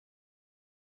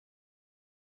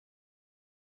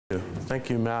Thank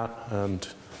you, Matt and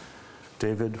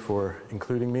David, for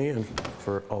including me and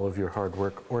for all of your hard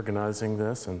work organizing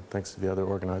this, and thanks to the other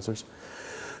organizers.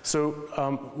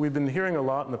 So we've been hearing a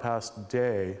lot in the past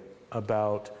day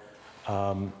about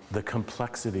the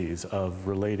complexities of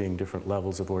relating different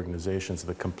levels of organizations,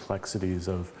 the complexities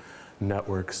of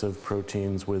networks of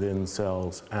proteins within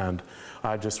cells, and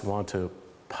I just want to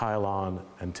pile on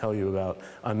and tell you about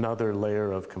another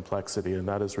layer of complexity, and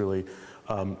that is really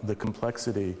the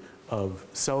complexity of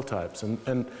cell types.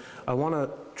 And I want to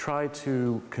try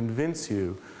to convince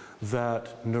you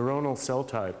that neuronal cell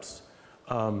types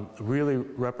really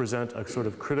represent a sort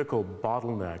of critical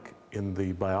bottleneck in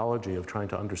the biology of trying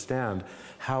to understand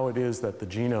how it is that the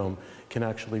genome can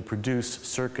actually produce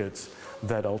circuits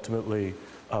that ultimately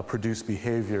produce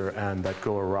behavior and that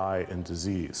go awry in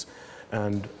disease.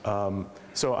 And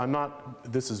so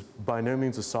this is by no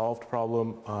means a solved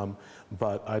problem,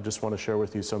 but I just want to share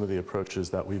with you some of the approaches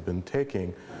that we've been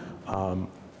taking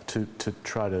to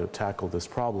try to tackle this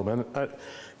problem. And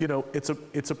you know, it's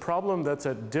a problem that's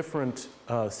at different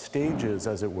stages,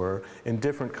 as it were, in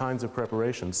different kinds of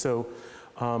preparations. So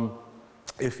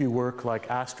if you work like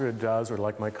Astrid does, or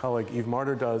like my colleague Eve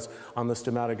Martyr does, on the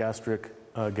stomatogastric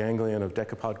ganglion of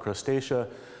decapod crustacea,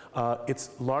 it's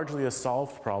largely a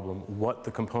solved problem what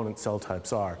the component cell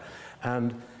types are.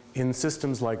 And in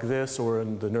systems like this, or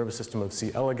in the nervous system of C.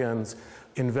 elegans,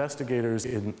 investigators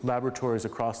in laboratories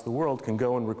across the world can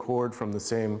go and record from the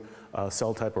same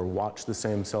cell type or watch the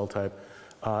same cell type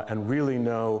and really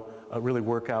really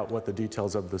work out what the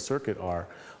details of the circuit are.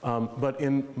 But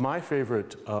in my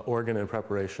favorite organ in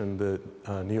preparation, the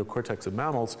neocortex of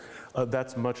mammals,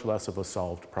 that's much less of a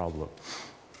solved problem.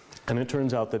 And it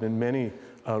turns out that in many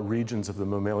regions of the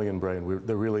mammalian brain,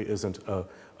 there really isn't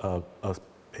a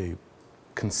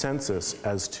consensus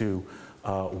as to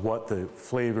what the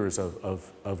flavors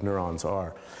of neurons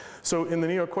are. So in the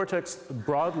neocortex,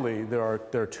 broadly, there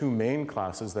are two main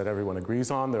classes that everyone agrees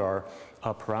on. There are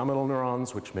pyramidal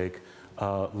neurons, which make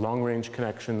long-range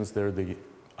connections. They're the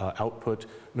output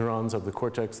neurons of the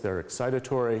cortex. They're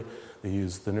excitatory. They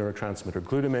use the neurotransmitter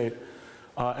glutamate.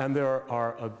 And there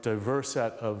are a diverse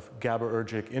set of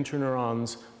GABAergic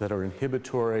interneurons that are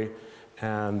inhibitory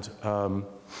and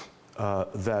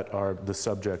that are the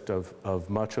subject of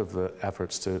much of the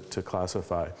efforts to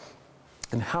classify.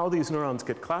 And how these neurons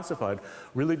get classified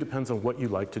really depends on what you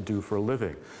like to do for a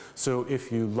living. So if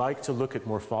you like to look at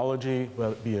morphology,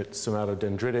 well, be it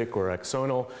somatodendritic or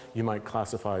axonal, you might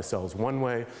classify cells one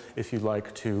way. If you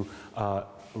like to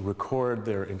record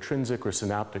their intrinsic or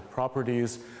synaptic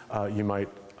properties, you might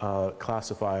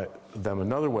classify them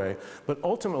another way. But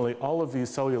ultimately, all of these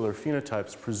cellular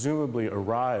phenotypes presumably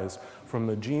arise from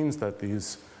the genes that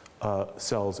these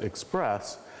cells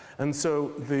express. And so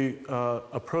the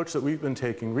approach that we've been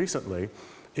taking recently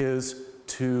is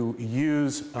to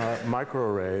use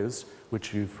microarrays,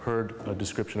 which you've heard a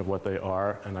description of what they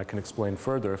are, and I can explain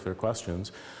further if there are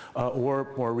questions, or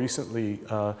more recently,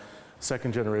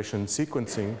 second-generation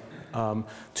sequencing,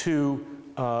 to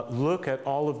look at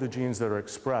all of the genes that are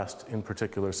expressed in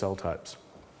particular cell types.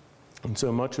 And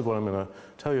so much of what I'm going to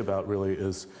tell you about really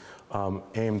is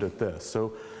aimed at this.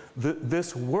 So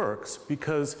this works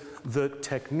because the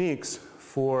techniques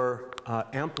for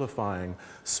amplifying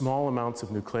small amounts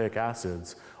of nucleic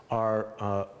acids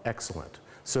are excellent.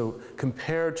 So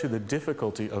compared to the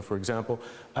difficulty of, for example,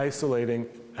 isolating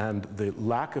and the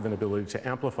lack of an ability to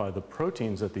amplify the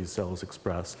proteins that these cells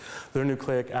express, their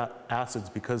nucleic acids,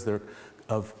 because they're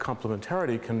of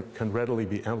complementarity, can readily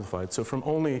be amplified. So from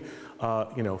only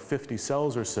 50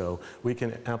 cells or so, we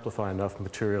can amplify enough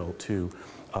material to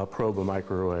probe a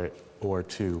microarray or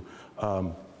to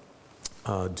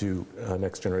do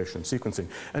next generation sequencing.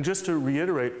 And just to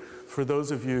reiterate, for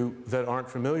those of you that aren't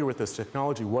familiar with this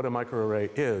technology, what a microarray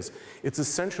is, it's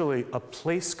essentially a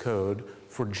place code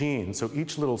for genes. So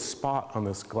each little spot on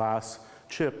this glass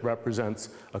chip represents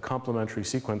a complementary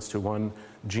sequence to one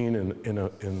gene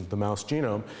in the mouse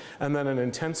genome, and then an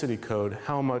intensity code,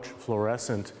 how much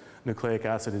fluorescent nucleic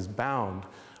acid is bound,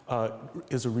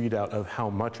 is a readout of how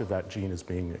much of that gene is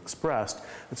being expressed.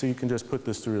 And so you can just put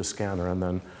this through a scanner and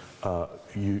then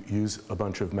you use a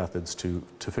bunch of methods to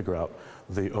figure out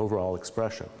the overall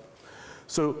expression.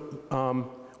 So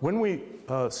when we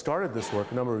started this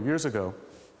work a number of years ago,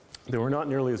 there were not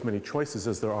nearly as many choices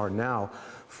as there are now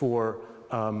for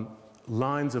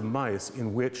lines of mice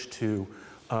in which to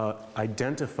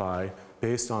identify,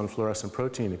 based on fluorescent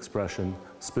protein expression,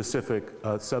 specific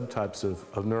subtypes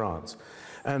of neurons.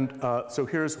 And so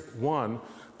here's one,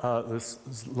 this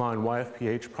line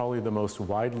YFPH, probably the most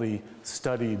widely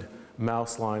studied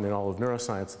mouse line in all of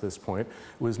neuroscience at this point.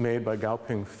 It was made by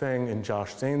Gaoping Feng in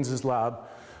Josh Zanes' lab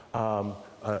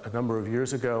a number of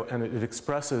years ago, and it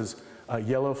expresses a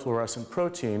yellow fluorescent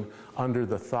protein under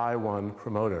the Thi1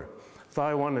 promoter.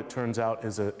 Thi1, it turns out,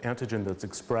 is an antigen that's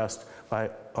expressed by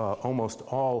almost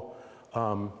all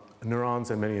neurons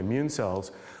and many immune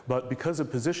cells, but because of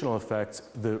positional effects,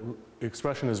 the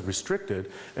expression is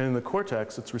restricted, and in the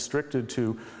cortex, it's restricted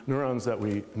to neurons that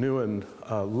we knew and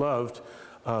loved.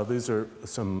 These are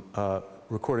some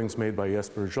recordings made by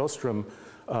Jesper Jostrom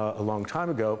a long time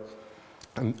ago,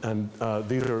 and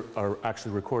these are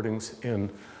actually recordings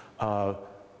in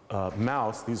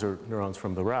mouse. These are neurons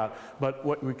from the rat. But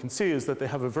what we can see is that they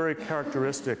have a very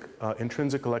characteristic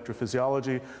intrinsic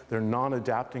electrophysiology. They're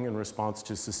non-adapting in response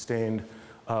to sustained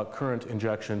current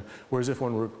injection, whereas if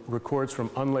one records from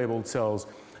unlabeled cells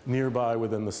nearby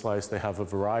within the slice, they have a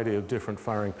variety of different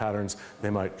firing patterns. They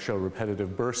might show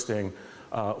repetitive bursting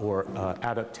or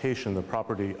adaptation, the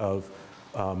property of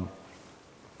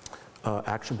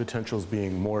action potentials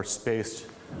being more spaced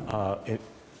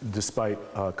despite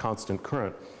constant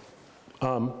current.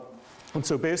 And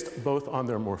so based both on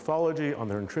their morphology, on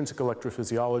their intrinsic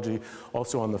electrophysiology,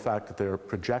 also on the fact that their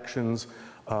projections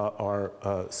are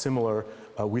similar,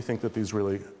 we think that these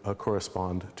really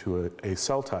correspond to a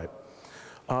cell type.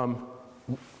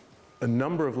 A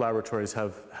number of laboratories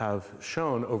have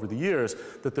shown over the years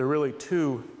that there are really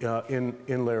two,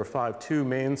 in layer 5, two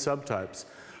main subtypes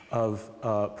of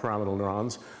pyramidal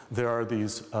neurons. There are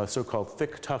these so-called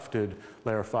thick-tufted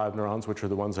layer 5 neurons, which are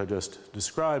the ones I just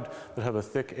described, that have a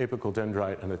thick apical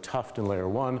dendrite and a tuft in layer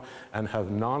 1 and have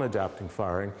non-adapting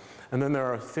firing. And then there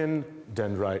are thin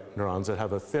dendrite neurons that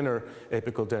have a thinner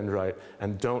apical dendrite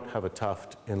and don't have a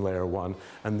tuft in layer 1.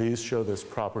 And these show this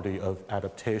property of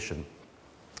adaptation.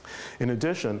 In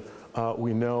addition,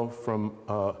 we know from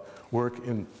work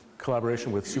in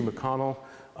collaboration with Sue McConnell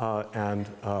and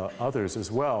others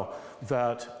as well,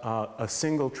 that a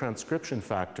single transcription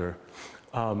factor,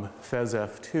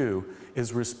 FESF2,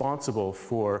 is responsible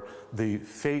for the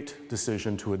fate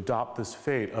decision to adopt this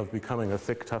fate of becoming a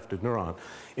thick-tufted neuron.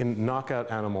 In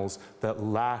knockout animals that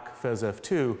lack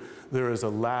FESF2, there is a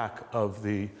lack of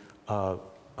the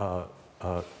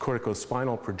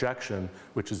corticospinal projection,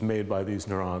 which is made by these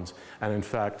neurons. And in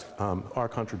fact, our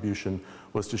contribution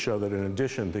was to show that in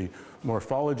addition, the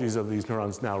morphologies of these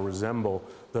neurons now resemble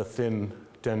the thin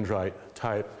dendrite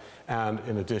type, and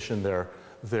in addition, their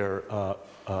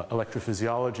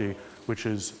electrophysiology, which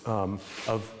is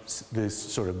of this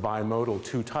sort of bimodal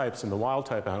two types in the wild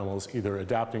type animals, either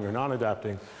adapting or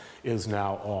non-adapting, is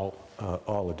now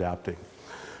all adapting.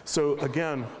 So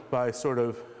again, by sort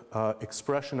of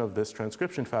expression of this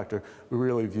transcription factor, we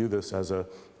really view this as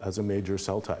a major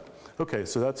cell type. Okay,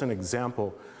 so that's an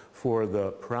example for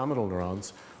the pyramidal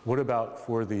neurons. What about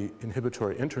for the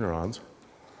inhibitory interneurons?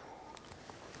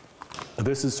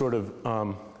 This is sort of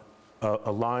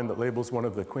a line that labels one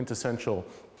of the quintessential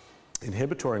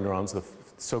inhibitory neurons, the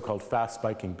so-called fast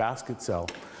spiking basket cell.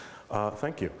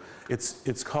 Thank you.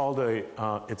 It's called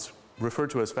it's referred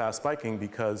to as fast spiking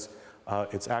because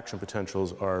its action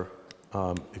potentials are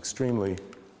extremely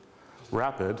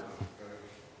rapid.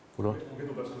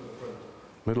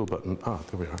 Middle button,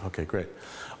 there we are, okay, great.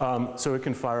 So it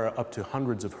can fire up to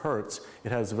hundreds of hertz.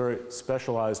 It has very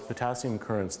specialized potassium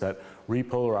currents that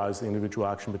repolarize the individual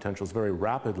action potentials very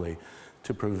rapidly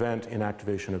to prevent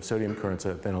inactivation of sodium currents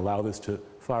that then allow this to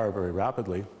fire very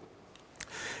rapidly.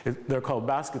 They're called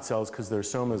basket cells because their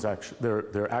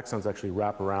axons actually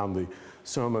wrap around the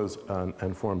somas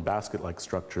and form basket-like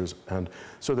structures. And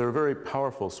so they're very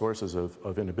powerful sources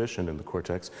of inhibition in the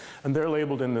cortex. And they're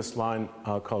labeled in this line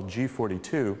called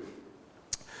G42.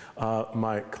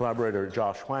 My collaborator,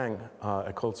 Josh Huang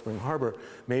at Cold Spring Harbor,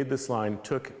 made this line,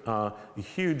 took a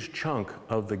huge chunk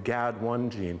of the GAD1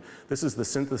 gene. This is the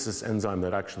synthesis enzyme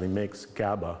that actually makes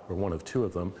GABA, or one of two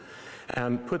of them,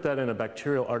 and put that in a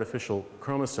bacterial artificial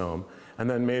chromosome, and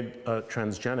then made a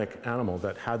transgenic animal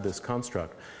that had this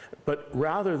construct. But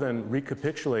rather than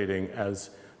recapitulating, as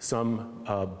some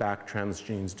back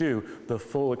transgenes do, the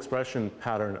full expression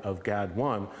pattern of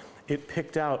GAD1, it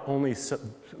picked out only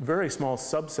very small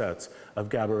subsets of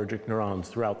GABAergic neurons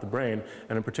throughout the brain,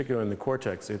 and in particular in the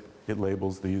cortex, it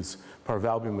labels these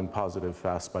parvalbumin-positive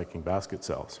fast-spiking basket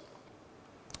cells.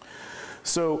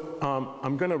 So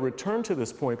I'm going to return to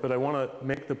this point, but I want to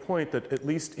make the point that at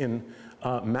least in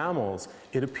mammals,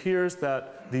 it appears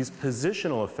that these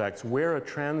positional effects, where a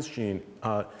transgene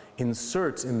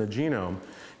inserts in the genome,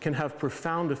 can have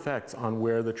profound effects on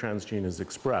where the transgene is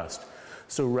expressed.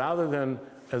 So rather than,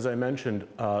 as I mentioned,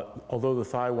 although the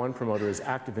Thi1 promoter is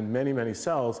active in many, many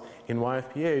cells, in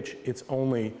YFPH, it's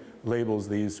only labels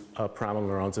these pyramidal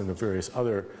neurons and the various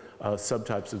other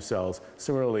subtypes of cells.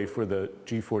 Similarly for the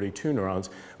G42 neurons.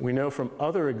 We know from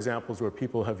other examples where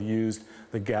people have used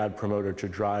the GAD promoter to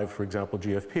drive, for example,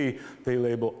 GFP, they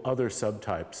label other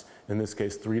subtypes, in this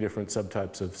case 3 different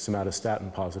subtypes of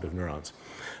somatostatin positive neurons.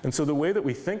 And so the way that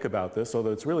we think about this,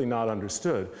 although it's really not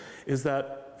understood, is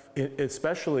that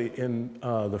especially in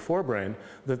the forebrain,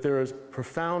 that there is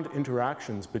profound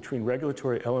interactions between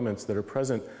regulatory elements that are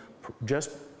present just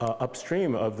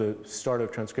upstream of the start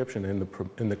of transcription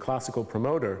in the classical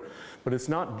promoter. But it's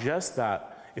not just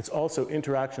that, it's also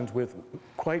interactions with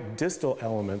quite distal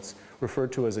elements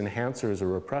referred to as enhancers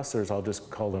or repressors, I'll just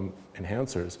call them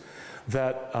enhancers,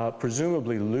 that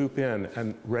presumably loop in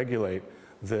and regulate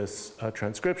this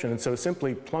transcription. And so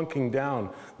simply plunking down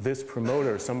this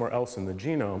promoter somewhere else in the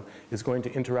genome is going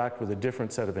to interact with a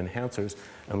different set of enhancers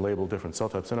and label different cell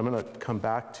types. And I'm going to come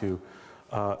back to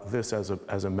this as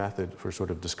a method for sort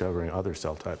of discovering other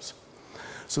cell types.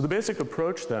 So the basic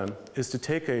approach then is to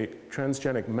take a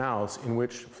transgenic mouse in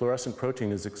which fluorescent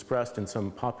protein is expressed in some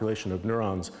population of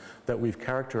neurons that we've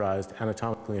characterized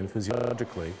anatomically and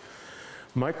physiologically,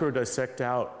 microdissect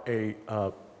out a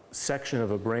section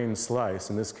of a brain slice,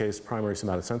 in this case primary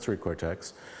somatosensory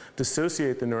cortex,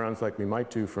 dissociate the neurons like we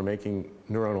might do for making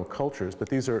neuronal cultures, but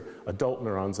these are adult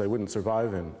neurons, they wouldn't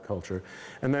survive in culture,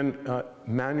 and then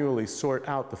manually sort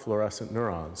out the fluorescent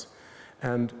neurons,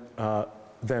 and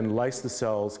then lyse the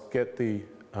cells, get the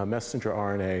messenger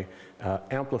RNA,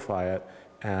 amplify it,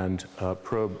 and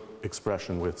probe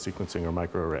expression with sequencing or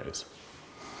microarrays.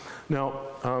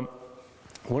 Now,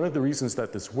 one of the reasons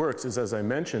that this works is, as I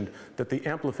mentioned, that the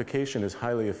amplification is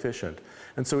highly efficient.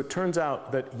 And so it turns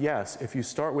out that, yes, if you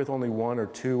start with only 1 or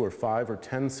 2 or 5 or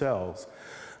 10 cells,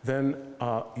 then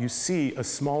you see a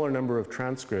smaller number of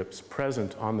transcripts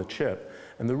present on the chip.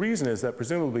 And the reason is that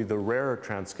presumably the rarer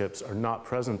transcripts are not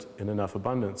present in enough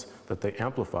abundance that they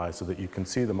amplify so that you can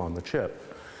see them on the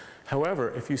chip.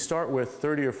 However, if you start with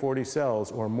 30 or 40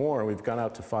 cells or more, we've gone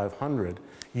out to 500,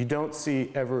 you don't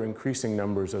see ever increasing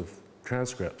numbers of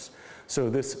transcripts. So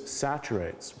this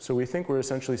saturates. So we think we're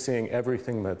essentially seeing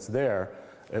everything that's there,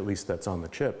 at least that's on the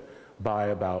chip, by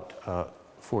about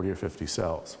 40 or 50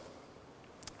 cells.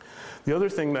 The other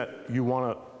thing that you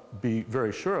want to be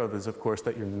very sure of is, of course,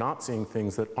 that you're not seeing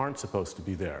things that aren't supposed to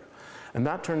be there. And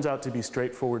that turns out to be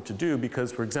straightforward to do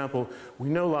because, for example, we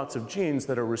know lots of genes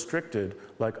that are restricted,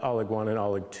 like OLIG1 and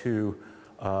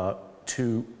OLIG2,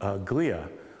 to glia,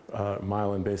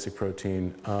 myelin basic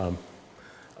protein,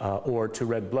 or to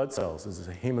red blood cells. This is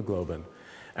a hemoglobin.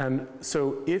 And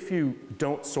so if you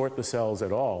don't sort the cells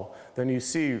at all, then you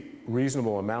see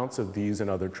reasonable amounts of these and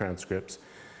other transcripts.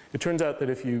 It turns out that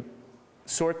if you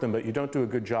sort them, but you don't do a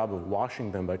good job of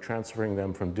washing them by transferring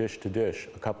them from dish to dish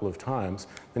a couple of times,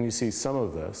 then you see some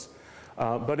of this.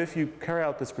 But if you carry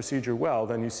out this procedure well,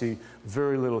 then you see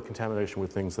very little contamination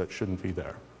with things that shouldn't be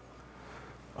there.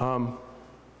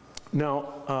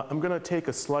 Now, I'm going to take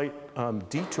a slight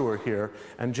detour here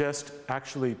and just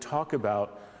actually talk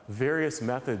about various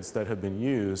methods that have been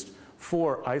used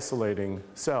for isolating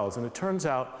cells. And it turns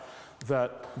out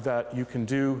that you can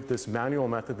do this manual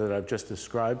method that I've just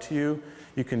described to you.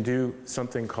 You can do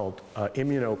something called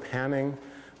immunopanning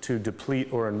to deplete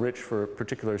or enrich for a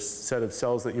particular set of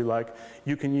cells that you like.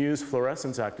 You can use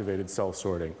fluorescence-activated cell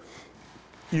sorting.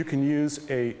 You can use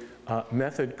a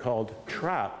method called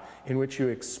TRAP, in which you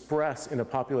express in a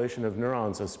population of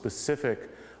neurons a specific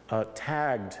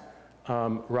tagged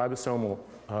ribosomal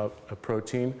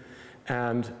protein,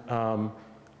 and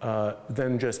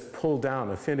then just pull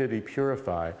down, affinity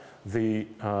purify the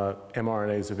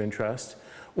mRNAs of interest.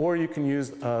 Or you can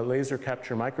use laser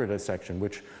capture microdissection,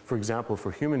 which, for example,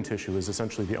 for human tissue is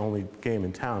essentially the only game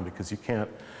in town because you can't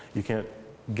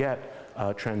get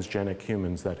transgenic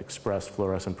humans that express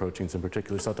fluorescent proteins in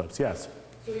particular cell types. Yes?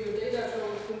 So your data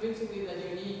shows convincingly that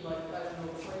you need, like, I don't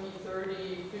know, 20,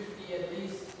 30, 50 at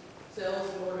least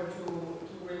cells in order to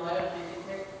reliably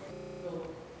detect. So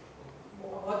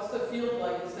what's the field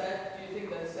like? Is that, do you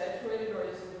think that's saturated, or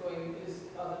is it going,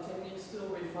 are the techniques still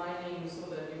refining so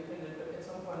that you can at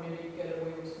some point maybe get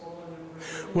away with smaller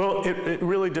numbers? Well, it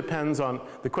really depends on,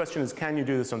 the question is, can you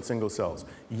do this on single cells?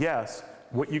 Yes.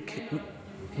 What you can,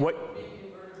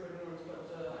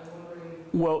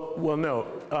 Well, no.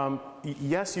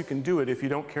 Yes, you can do it if you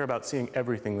don't care about seeing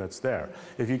everything that's there.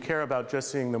 If you care about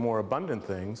just seeing the more abundant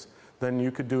things, then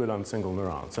you could do it on single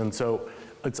neurons. And so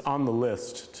it's on the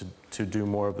list to do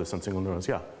more of this on single neurons.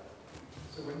 Yeah?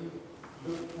 So when you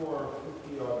look for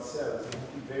 50-odd cells, you have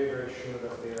to be very, very sure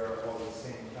that they are all the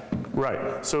same type.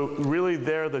 Right. So really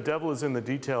there, the devil is in the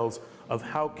details of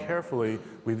how carefully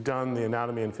we've done the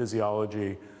anatomy and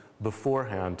physiology,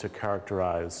 beforehand to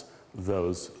characterize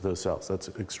those cells. That's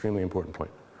an extremely important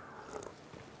point.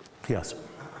 Yes?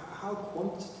 How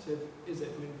quantitative is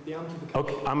it? I mean, the amplification...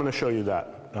 Okay, I'm going to show you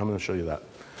that. I'm going to show you that.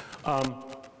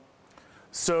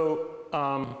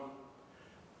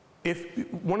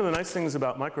 One of the nice things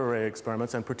about microarray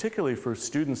experiments, and particularly for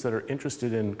students that are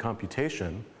interested in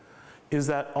computation, is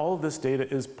that all of this data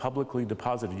is publicly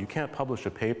deposited. You can't publish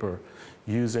a paper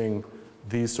using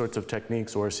these sorts of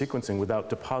techniques or sequencing without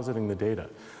depositing the data.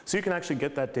 So you can actually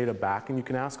get that data back and you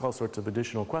can ask all sorts of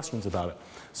additional questions about it.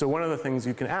 So one of the things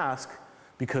you can ask,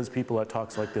 because people at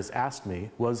talks like this asked me,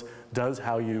 was, does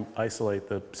how you isolate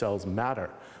the cells matter?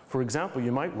 For example,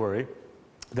 you might worry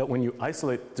that when you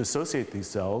dissociate these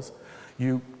cells,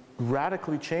 you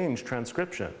radically change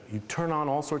transcription. You turn on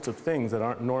all sorts of things that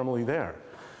aren't normally there.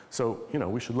 So, you know,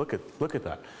 we should look at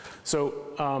that.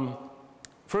 So,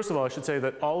 first of all, I should say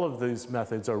that all of these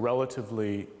methods are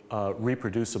relatively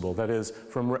reproducible. That is,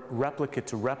 from replicate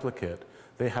to replicate,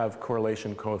 they have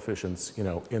correlation coefficients, you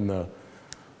know, in the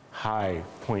high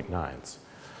 0.9s.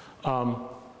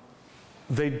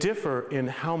 They differ in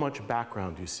how much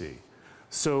background you see.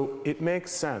 So it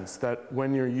makes sense that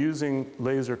when you're using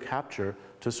laser capture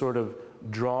to sort of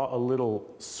draw a little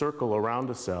circle around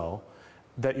a cell,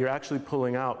 that you're actually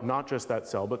pulling out not just that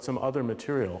cell, but some other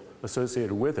material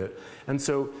associated with it. And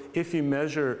so if you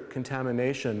measure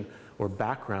contamination or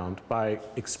background by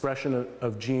expression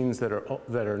of genes that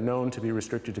are known to be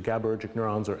restricted to GABAergic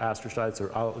neurons or astrocytes or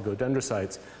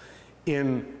oligodendrocytes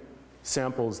in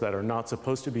samples that are not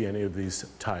supposed to be any of these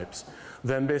types,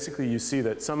 then basically you see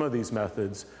that some of these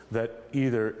methods that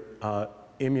either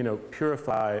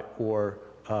immunopurify or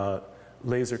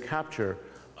laser capture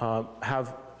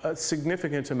have a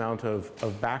significant amount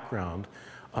of background,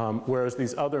 whereas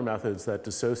these other methods that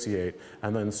dissociate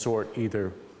and then sort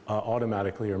either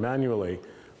automatically or manually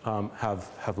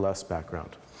have less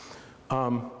background.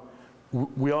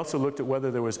 We also looked at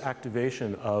whether there was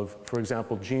activation of, for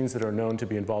example, genes that are known to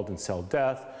be involved in cell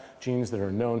death, genes that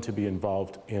are known to be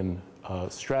involved in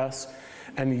stress.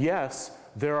 And yes,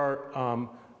 there are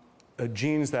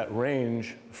genes that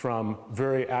range from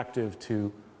very active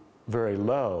to very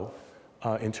low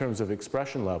in terms of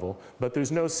expression level, but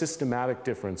there's no systematic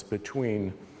difference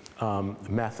between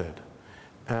method.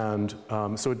 And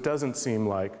so it doesn't seem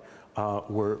like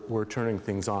we're turning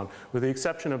things on, with the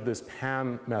exception of this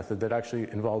PAN method that actually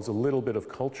involves a little bit of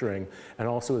culturing and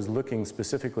also is looking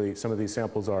specifically, some of these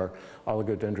samples are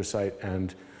oligodendrocyte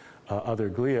and other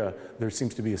glia. There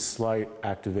seems to be a slight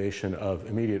activation of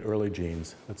immediate early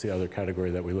genes. That's the other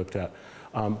category that we looked at.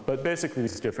 But basically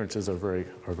these differences are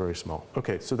very small.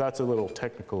 Okay, so that's a little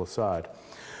technical aside.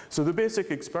 So the basic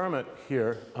experiment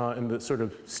here in the sort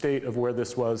of state of where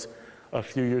this was a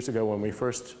few years ago when we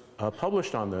first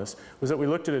published on this was that we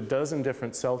looked at a dozen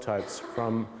different cell types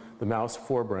from the mouse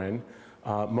forebrain.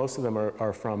 Most of them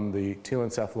are from the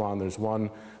telencephalon. There's one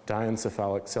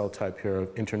diencephalic cell type here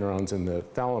of interneurons in the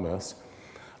thalamus.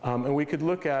 And we could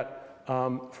look at,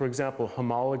 for example,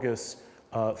 homologous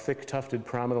thick tufted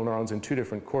pyramidal neurons in two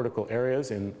different cortical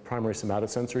areas, in primary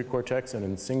somatosensory cortex and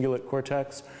in cingulate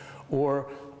cortex,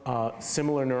 or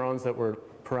similar neurons that were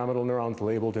pyramidal neurons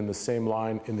labeled in the same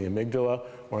line in the amygdala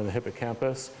or in the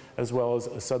hippocampus, as well as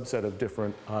a subset of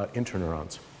different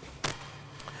interneurons.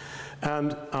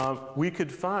 And we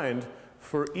could find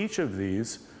for each of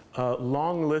these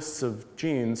long lists of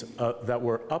genes that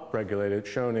were upregulated,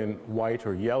 shown in white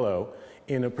or yellow,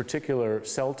 in a particular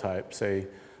cell type, say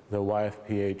the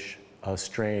YFPH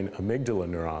strain amygdala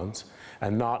neurons,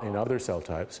 and not in other cell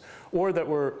types, or that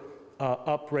were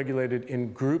upregulated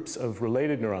in groups of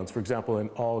related neurons, for example, in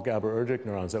all GABAergic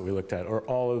neurons that we looked at, or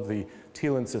all of the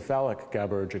telencephalic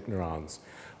GABAergic neurons.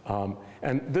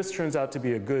 And this turns out to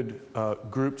be a good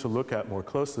group to look at more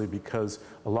closely because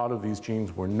a lot of these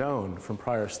genes were known from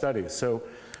prior studies. So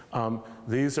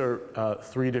these are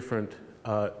three different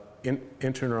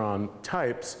interneuron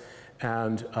types,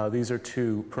 and these are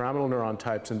two pyramidal neuron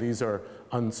types, and these are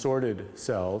unsorted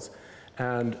cells.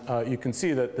 And you can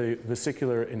see that the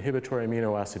vesicular inhibitory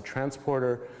amino acid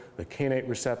transporter, the kainate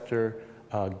receptor,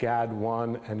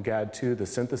 GAD1 and GAD2, the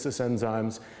synthesis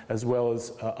enzymes, as well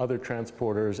as other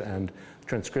transporters and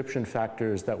transcription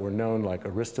factors that were known, like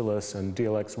aristolase and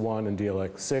DLX1 and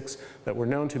DLX6, that were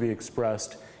known to be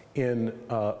expressed in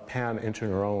PAN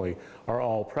interneuronally, are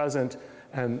all present.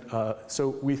 And so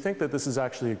we think that this is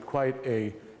actually quite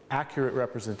an accurate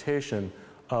representation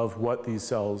of what these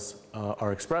cells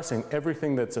are expressing.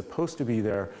 Everything that's supposed to be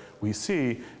there we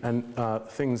see, and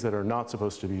things that are not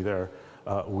supposed to be there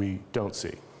we don't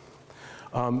see.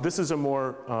 This is a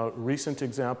more recent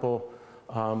example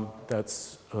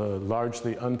that's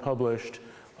largely unpublished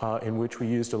in which we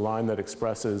used a line that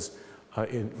expresses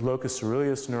in locus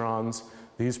coeruleus neurons.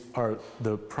 These are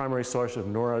the primary source of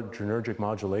noradrenergic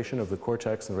modulation of the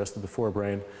cortex and the rest of the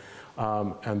forebrain,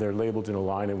 and they're labeled in a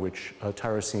line in which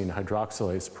tyrosine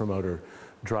hydroxylase promoter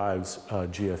drives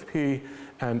GFP.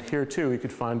 And here too we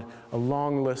could find a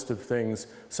long list of things,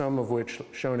 some of which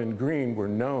shown in green were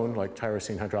known, like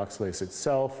tyrosine hydroxylase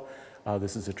itself.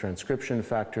 This is a transcription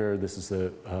factor, this is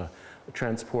the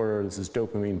transporter, this is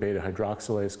dopamine beta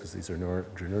hydroxylase, because these are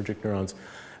noradrenergic neurons,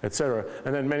 et cetera.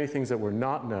 And then many things that were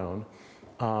not known.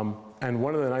 And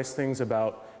one of the nice things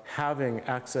about having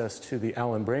access to the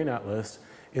Allen Brain Atlas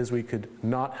is we could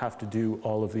not have to do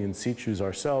all of the in situs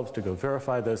ourselves to go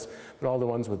verify this, but all the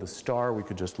ones with a star we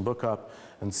could just look up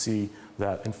and see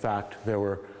that in fact there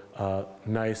were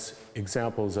nice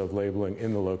examples of labeling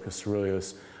in the locus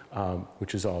coeruleus,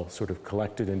 which is all sort of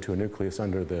collected into a nucleus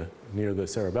near the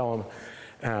cerebellum,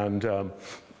 and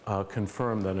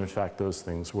confirm that in fact those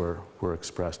things were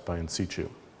expressed by in situ.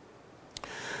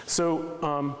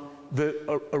 So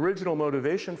the original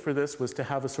motivation for this was to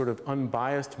have a sort of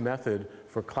unbiased method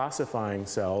for classifying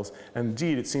cells, and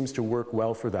indeed it seems to work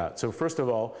well for that. So first of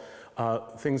all,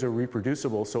 things are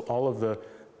reproducible, so all of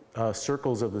the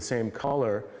circles of the same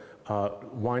color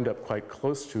wind up quite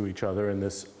close to each other in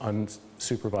this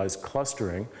unsupervised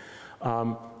clustering.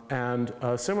 And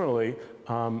similarly,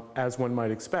 as one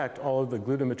might expect, all of the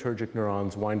glutamatergic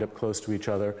neurons wind up close to each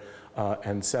other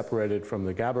and separated from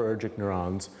the GABAergic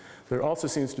neurons. There also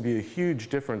seems to be a huge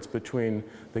difference between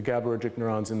the GABAergic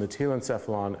neurons in the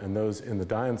telencephalon and those in the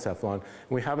diencephalon. And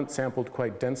we haven't sampled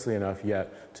quite densely enough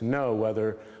yet to know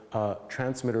whether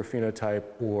transmitter phenotype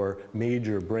or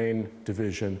major brain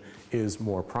division is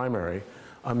more primary.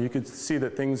 You could see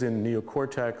that things in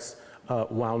neocortex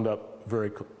wound up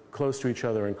very close to each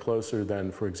other and closer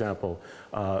than, for example,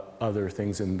 other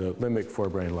things in the limbic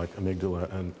forebrain like amygdala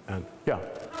and yeah.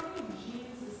 How many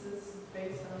genes is this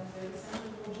based on? Is it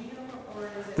essentially the whole genome, or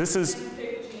is it This is,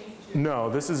 genes? no,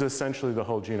 this is essentially the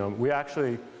whole genome. We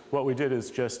actually, what we did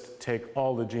is just take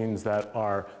all the genes that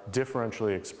are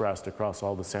differentially expressed across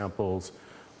all the samples,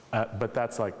 but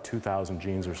that's like 2,000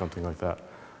 genes or something like that.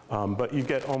 But you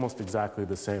get almost exactly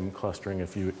the same clustering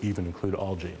if you even include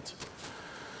all genes.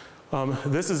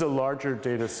 This is a larger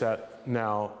data set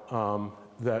now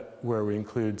where we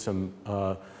include some,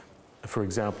 for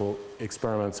example,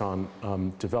 experiments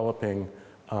on developing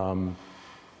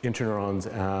interneurons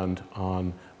and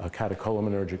on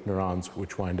catecholaminergic neurons,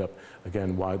 which wind up,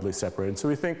 again, widely separated. So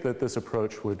we think that this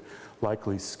approach would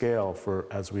likely scale for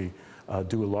as we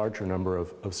do a larger number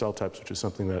of cell types, which is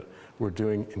something that we're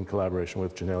doing in collaboration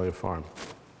with Genelia Farm.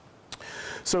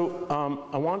 So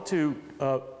I want to,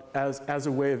 as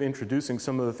a way of introducing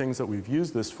some of the things that we've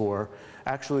used this for,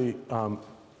 actually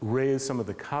raise some of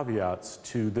the caveats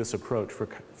to this approach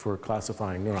for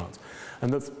classifying neurons.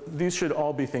 And these should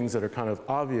all be things that are kind of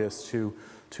obvious to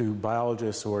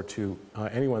biologists or to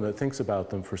anyone that thinks about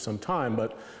them for some time,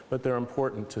 but they're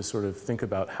important to sort of think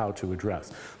about how to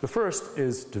address. The first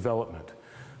is development.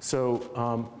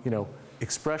 So, you know,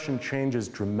 expression changes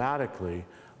dramatically,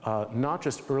 not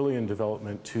just early in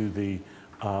development to the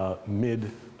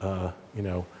you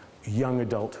know, young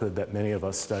adulthood that many of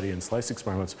us study in slice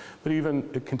experiments, but even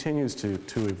it continues to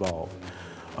evolve.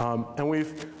 And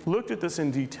we've looked at this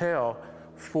in detail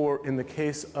in the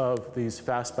case of these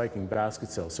fast spiking basket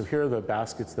cells. So here are the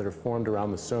baskets that are formed around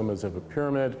the somas of a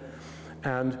pyramid.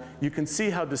 And you can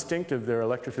see how distinctive their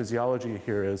electrophysiology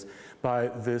here is by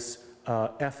this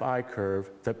FI curve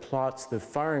that plots the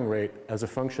firing rate as a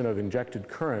function of injected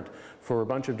current for a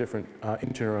bunch of different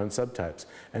interneuron subtypes.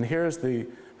 And here's the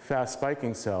fast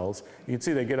spiking cells. You can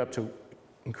see they get up to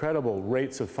incredible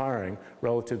rates of firing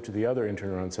relative to the other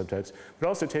interneuron subtypes, but it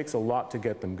also takes a lot to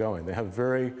get them going. They have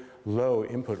very low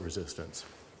input resistance.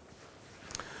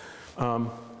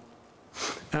 And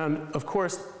of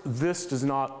course, this is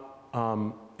not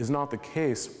the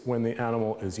case when the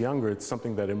animal is younger. It's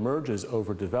something that emerges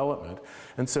over development.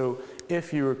 And so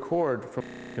if you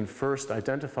can first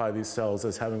identify these cells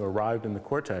as having arrived in the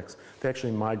cortex, they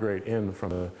actually migrate in from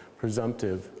the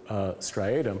presumptive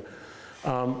striatum.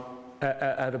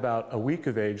 At about a week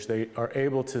of age, they are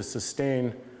able to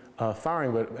sustain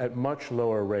firing, but at much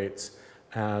lower rates,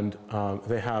 and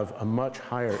they have a much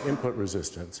higher input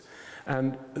resistance.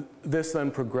 And this then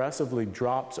progressively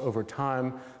drops over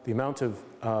time the amount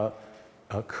of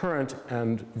current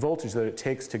and voltage that it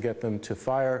takes to get them to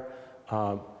fire.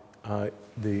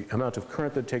 The amount of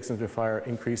current that it takes them to fire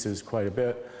increases quite a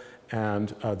bit, and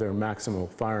their maximal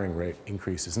firing rate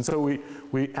increases. And so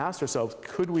we asked ourselves,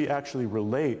 could we actually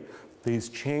relate these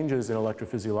changes in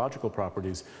electrophysiological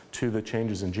properties to the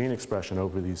changes in gene expression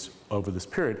over this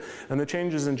period. And the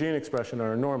changes in gene expression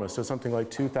are enormous. So something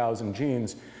like 2,000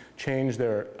 genes change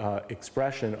their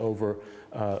expression over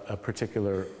a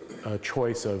particular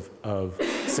choice of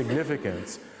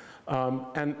significance.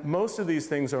 And most of these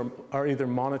things are either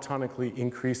monotonically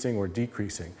increasing or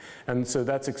decreasing. And so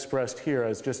that's expressed here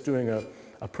as just doing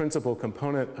a principal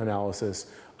component analysis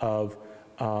of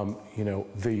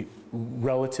the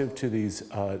relative to these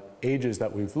ages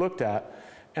that we've looked at.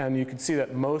 And you can see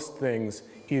that most things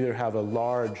either have a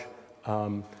large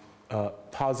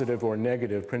positive or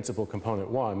negative principal component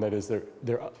 1. That is,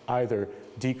 they're either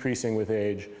decreasing with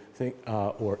age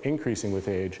or increasing with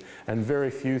age, and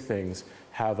very few things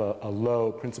have a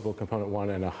low principal component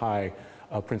 1 and a high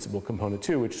principal component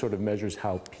 2, which sort of measures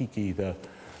how peaky the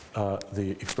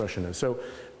expression is. So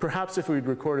perhaps if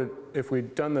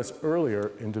we'd done this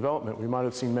earlier in development, we might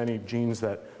have seen many genes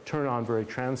that turn on very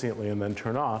transiently and then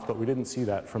turn off, but we didn't see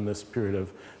that from this period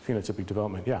of phenotypic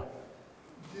development. Yeah?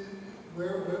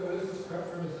 Where is this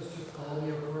prep from? Is this just all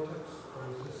neocortex, or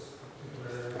is this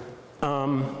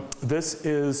particular? This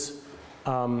is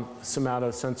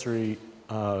somatosensory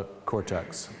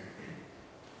cortex.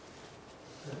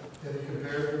 Have you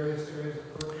compared various areas of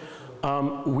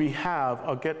cortex? We have.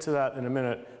 I'll get to that in a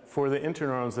minute. For the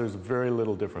interneurons, there's very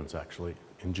little difference, actually,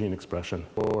 in gene expression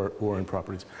or in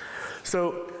properties.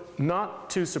 So not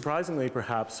too surprisingly,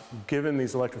 perhaps, given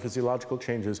these electrophysiological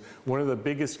changes, one of the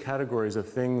biggest categories of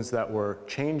things that were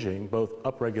changing, both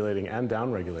upregulating and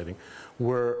downregulating,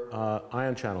 were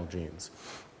ion channel genes.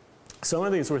 Some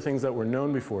of these were things that were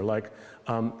known before, like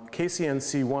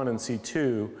KCNC1 and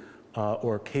C2,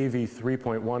 or KV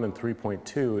 3.1 and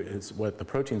 3.2 is what the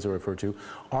proteins are referred to,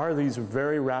 are these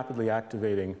very rapidly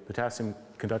activating potassium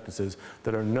conductances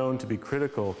that are known to be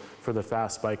critical for the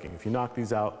fast spiking. If you knock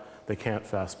these out, they can't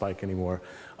fast spike anymore,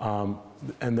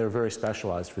 and they're very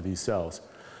specialized for these cells.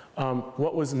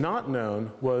 What was not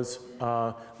known was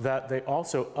that they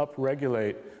also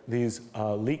upregulate these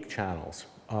leak channels.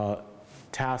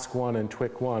 TASC1 and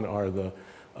TWIC1 are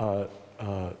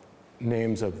the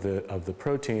names of the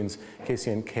proteins.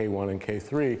 KCNK1 and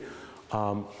K3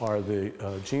 are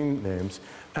the gene names.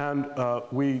 And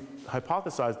we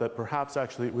hypothesized that perhaps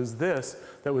actually it was this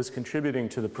that was contributing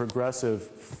to the progressive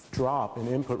drop in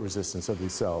input resistance of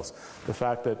these cells, the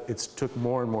fact that it took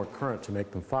more and more current to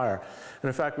make them fire. And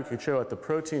in fact, we could show at the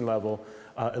protein level,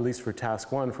 at least for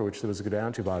TASC1, for which there was a good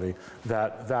antibody,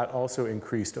 that also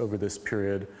increased over this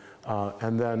period.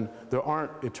 And then there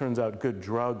aren't, it turns out, good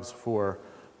drugs for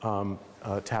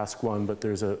TASC1, but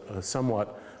there's a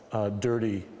somewhat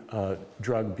dirty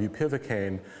drug,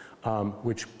 bupivacaine,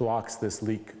 which blocks this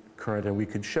leak current. And we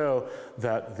could show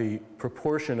that the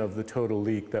proportion of the total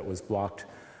leak that was blocked,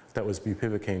 that was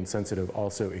bupivacaine sensitive,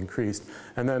 also increased.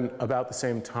 And then about the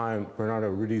same time,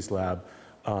 Bernardo Rudi's lab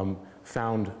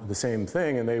found the same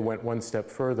thing, and they went one step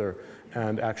further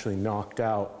and actually knocked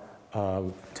out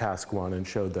TASC1 and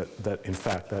showed that in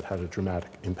fact that had a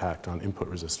dramatic impact on input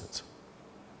resistance.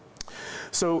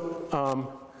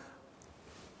 So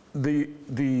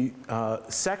the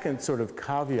second sort of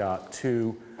caveat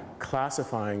to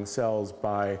classifying cells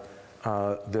by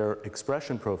their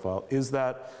expression profile is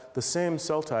that the same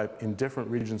cell type in different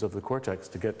regions of the cortex,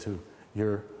 to get to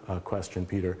your question,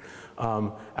 Peter,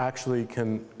 actually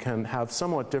can have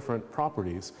somewhat different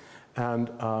properties. And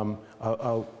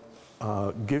I'll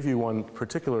give you one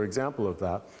particular example of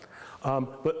that.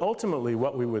 But ultimately,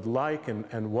 what we would like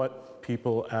and what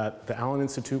people at the Allen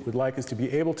Institute would like is to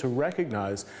be able to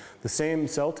recognize the same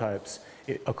cell types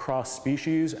across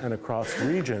species and across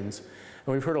regions.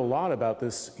 And we've heard a lot about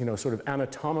this, sort of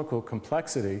anatomical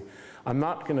complexity. I'm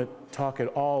not going to talk at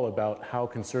all about how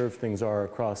conserved things are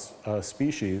across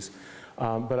species,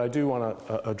 but I do want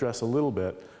to address a little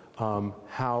bit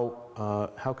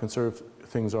how conserved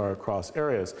things are across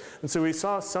areas. And so we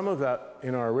saw some of that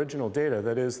in our original data.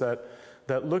 That is that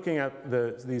looking at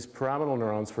these pyramidal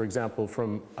neurons, for example,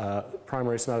 from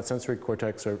primary somatosensory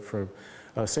cortex or from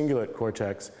cingulate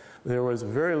cortex, there was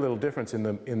very little difference in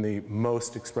the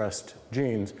most expressed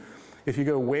genes. If you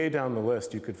go way down the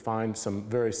list, you could find some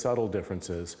very subtle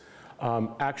differences.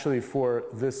 Actually, for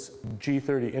this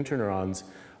G30 interneurons,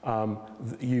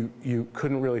 you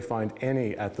couldn't really find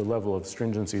any at the level of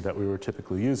stringency that we were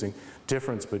typically using,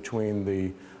 difference between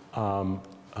the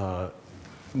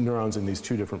neurons in these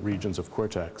two different regions of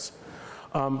cortex.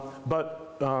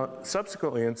 But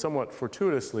subsequently, and somewhat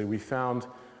fortuitously, we found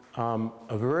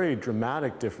a very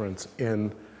dramatic difference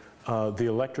in the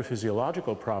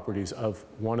electrophysiological properties of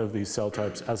one of these cell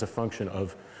types as a function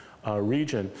of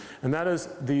region. And that is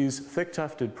these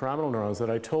thick-tufted pyramidal neurons that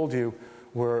I told you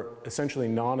were essentially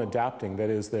non-adapting. That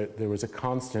is, that there was a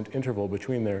constant interval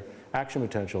between their action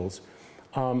potentials.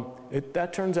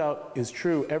 That turns out is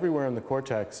true everywhere in the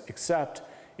cortex except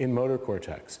in motor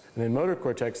cortex. And in motor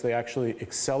cortex, they actually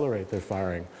accelerate their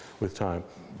firing with time.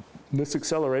 This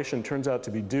acceleration turns out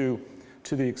to be due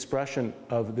to the expression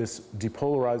of this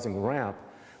depolarizing ramp,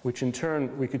 which in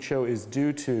turn we could show is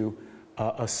due to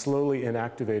a slowly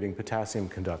inactivating potassium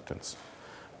conductance.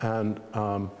 And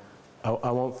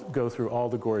I won't go through all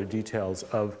the gory details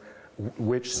of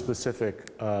which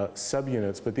specific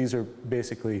subunits, but these are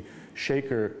basically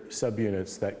shaker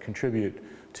subunits that contribute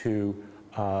to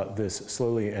this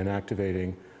slowly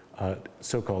inactivating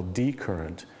so-called D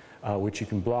current, which you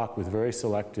can block with very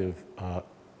selective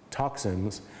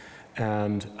toxins,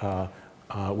 and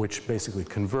which basically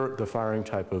convert the firing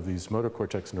type of these motor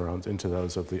cortex neurons into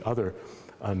those of the other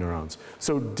neurons.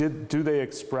 So do they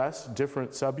express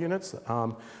different subunits?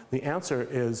 The answer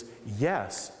is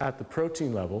yes, at the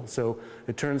protein level. So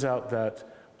it turns out that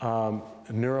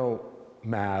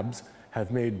neuromabs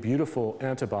have made beautiful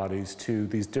antibodies to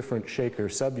these different shaker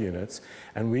subunits,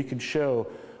 and we could show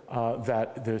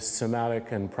that the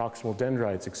somatic and proximal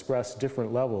dendrites express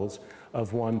different levels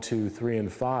of 1, 2, 3,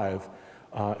 and 5,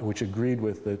 which agreed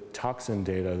with the toxin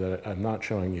data that I'm not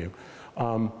showing you.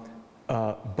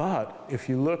 But if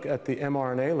you look at the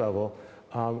mRNA level,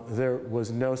 there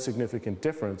was no significant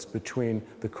difference between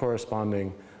the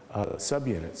corresponding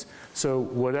subunits. So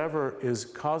whatever is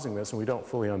causing this, and we don't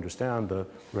fully understand the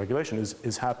regulation,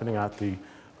 is happening at the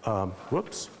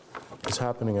is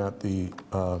happening at the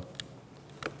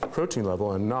protein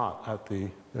level and not at the,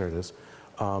 there it is,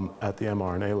 at the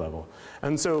mRNA level.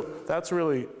 And so that's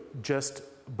really just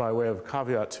by way of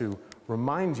caveat to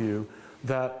remind you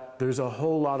that there's a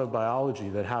whole lot of biology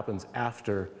that happens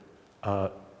after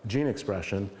gene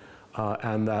expression,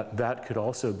 and that could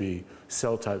also be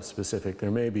cell type specific.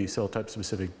 There may be cell type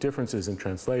specific differences in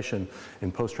translation,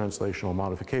 in post-translational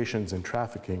modifications, in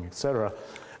trafficking, et cetera,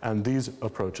 and these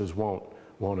approaches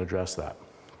won't address that.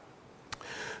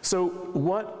 So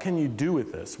what can you do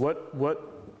with this?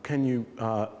 What can you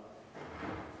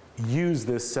use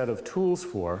this set of tools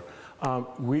for?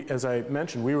 As I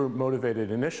mentioned, we were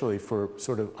motivated initially for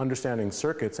sort of understanding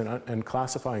circuits and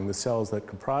classifying the cells that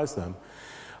comprise them.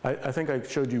 I think I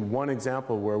showed you one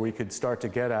example where we could start to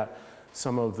get at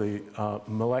some of the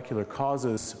molecular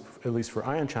causes, at least for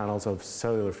ion channels, of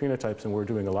cellular phenotypes, and we're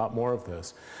doing a lot more of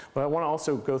this. But I want to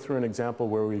also go through an example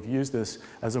where we've used this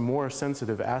as a more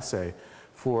sensitive assay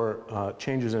for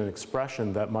changes in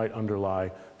expression that might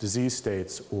underlie disease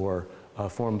states or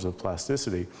forms of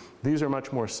plasticity. These are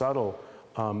much more subtle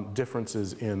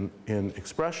differences in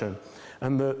expression.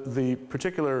 And the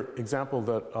particular example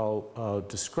that I'll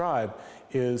describe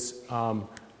is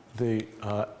the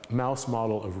mouse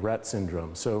model of Rett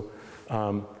syndrome. So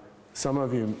some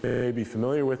of you may be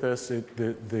familiar with this.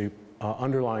 The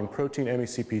underlying protein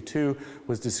MECP2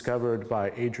 was discovered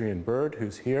by Adrian Bird,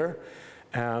 who's here.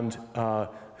 And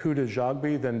Huda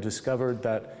Jagbi then discovered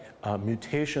that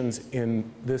mutations in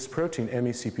this protein,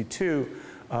 MECP2,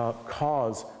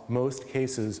 cause most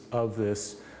cases of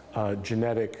this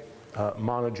genetic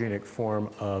monogenic form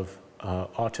of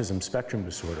autism spectrum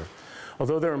disorder.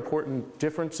 Although there are important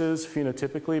differences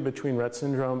phenotypically between Rett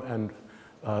syndrome and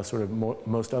sort of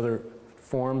most other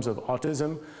forms of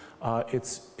autism,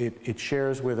 it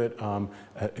shares with it a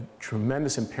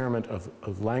tremendous impairment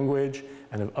of language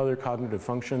and of other cognitive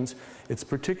functions. It's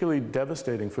particularly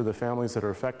devastating for the families that are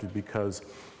affected because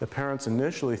the parents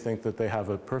initially think that they have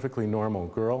a perfectly normal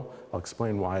girl. I'll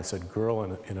explain why I said girl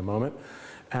in a moment.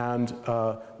 And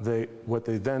what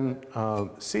they then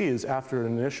see is after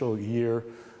an initial year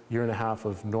and a half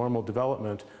of normal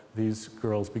development, these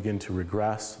girls begin to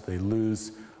regress. They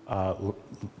lose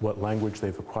what language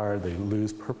they've acquired. They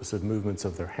lose purposive movements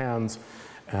of their hands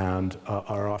and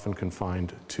are often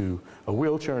confined to a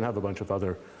wheelchair and have a bunch of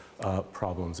other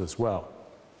problems as well.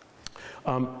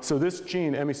 So this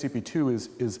gene,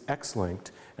 MECP2, is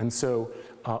X-linked. And so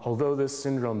although this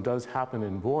syndrome does happen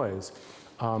in boys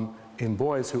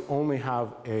who only have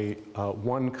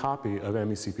one copy of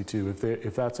MECP2,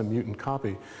 if that's a mutant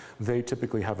copy, they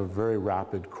typically have a very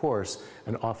rapid course,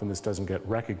 and often this doesn't get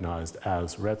recognized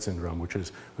as Rett syndrome, which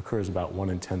occurs about 1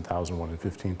 in 10,000, 1 in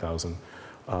 15,000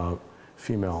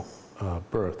 female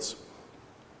births.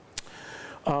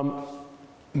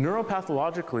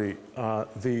 Neuropathologically,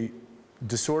 the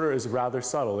disorder is rather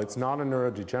subtle. It's not a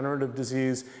neurodegenerative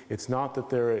disease. It's not that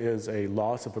there is a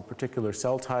loss of a particular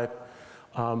cell type.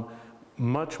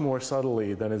 Much more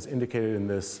subtly than is indicated in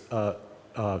this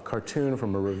cartoon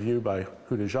from a review by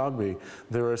Huda Jagbi,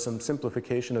 there are some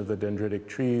simplification of the dendritic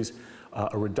trees,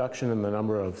 a reduction in the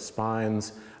number of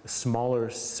spines, a smaller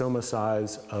soma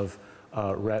size of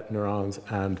Rett neurons,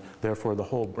 and therefore the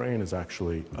whole brain is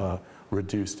actually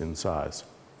reduced in size.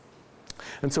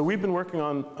 And so we've been working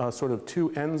on sort of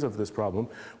two ends of this problem.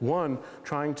 One,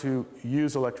 trying to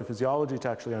use electrophysiology to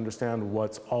actually understand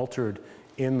what's altered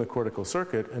in the cortical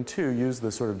circuit, and two, use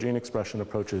the sort of gene expression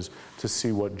approaches to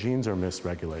see what genes are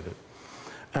misregulated.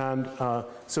 And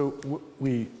so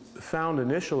we found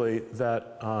initially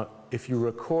that if you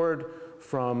record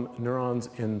from neurons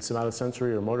in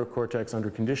somatosensory or motor cortex under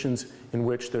conditions in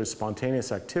which there's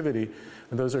spontaneous activity,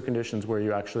 and those are conditions where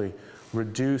you actually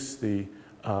reduce the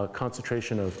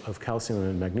concentration of calcium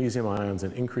and magnesium ions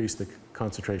and increase the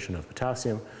concentration of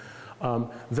potassium,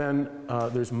 then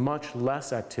there's much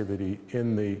less activity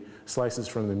in the slices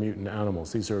from the mutant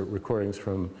animals. These are recordings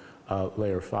from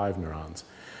layer 5 neurons.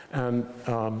 And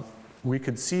we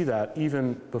could see that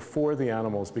even before the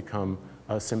animals become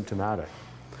symptomatic.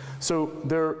 So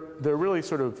there are really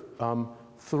sort of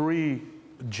three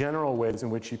general ways in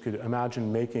which you could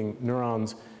imagine making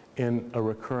neurons in a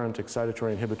recurrent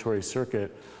excitatory inhibitory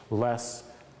circuit less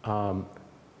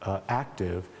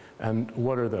active. And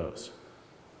what are those?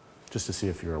 Just to see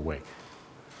if you're awake.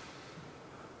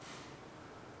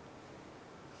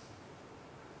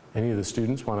 Any of the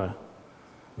students want to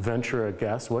venture a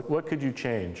guess? What could you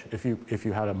change if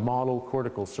you had a model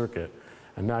cortical circuit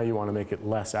and now you want to make it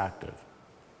less active?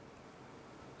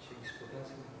 Change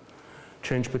potassium.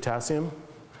 Change potassium?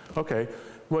 Okay.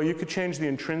 Well, you could change the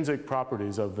intrinsic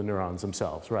properties of the neurons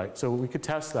themselves, right? So we could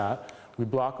test that. We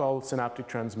block all synaptic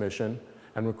transmission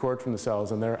and record from the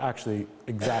cells, and they're actually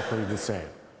exactly the same.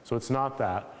 So it's not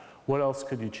that. What else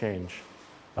could you change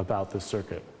about this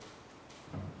circuit?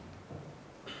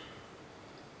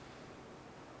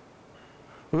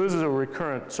 Well, this is a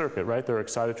recurrent circuit, right? There are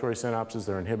excitatory synapses,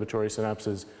 there are inhibitory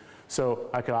synapses. So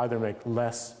I could either make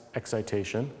less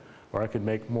excitation or I could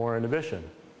make more inhibition.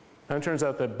 And it turns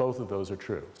out that both of those are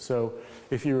true. So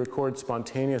if you record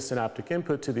spontaneous synaptic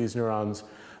input to these neurons,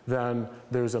 then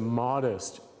there's a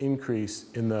modest increase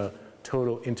in the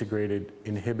total integrated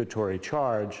inhibitory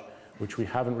charge, which we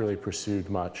haven't really pursued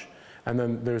much. And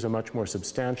then there's a much more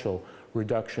substantial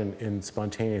reduction in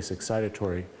spontaneous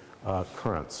excitatory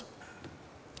currents.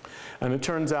 And it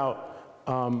turns out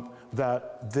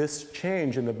that this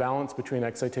change in the balance between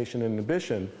excitation and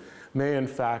inhibition may in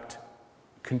fact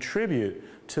contribute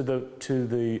to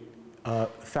the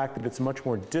fact that it's much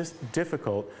more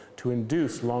difficult to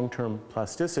induce long-term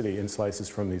plasticity in slices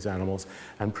from these animals,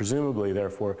 and presumably,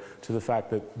 therefore, to the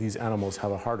fact that these animals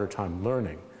have a harder time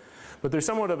learning. But there's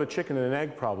somewhat of a chicken and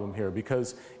egg problem here,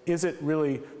 because is it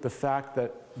really the fact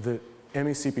that the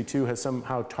MECP2 has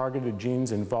somehow targeted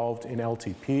genes involved in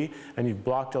LTP, and you've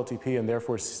blocked LTP, and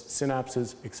therefore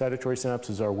synapses, excitatory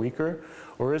synapses are weaker?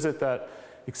 Or is it that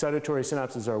excitatory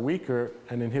synapses are weaker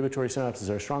and inhibitory synapses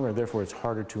are stronger, therefore it's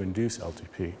harder to induce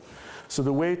LTP? So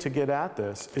the way to get at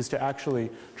this is to actually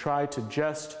try to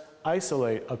just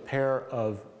isolate a pair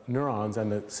of neurons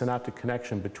and the synaptic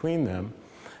connection between them,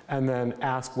 and then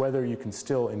ask whether you can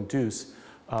still induce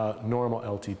normal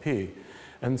LTP.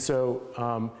 And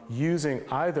so using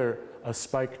either a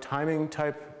spike timing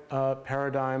type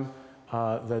paradigm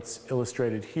that's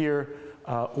illustrated here,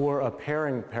 or a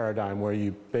pairing paradigm where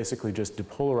you basically just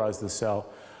depolarize the cell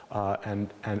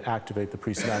and activate the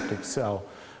presynaptic cell.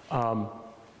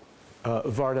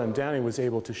 Varda and Danny was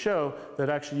able to show that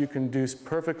actually you can induce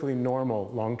perfectly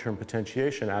normal long-term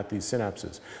potentiation at these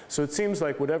synapses. So it seems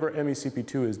like whatever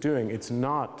MECP2 is doing, it's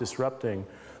not disrupting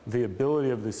the ability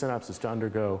of the synapses to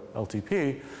undergo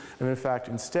LTP. And in fact,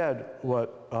 instead,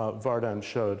 what Vardan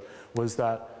showed was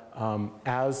that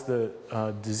as the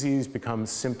disease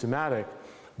becomes symptomatic,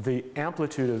 the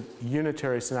amplitude of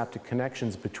unitary synaptic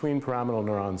connections between pyramidal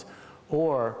neurons,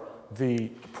 or the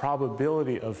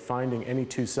probability of finding any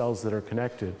two cells that are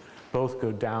connected, both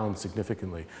go down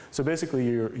significantly. So basically,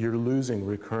 you're losing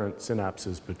recurrent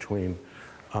synapses between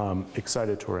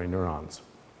excitatory neurons.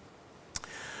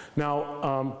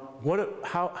 Now,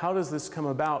 how does this come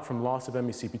about from loss of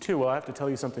MECP2? Well, I have to tell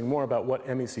you something more about what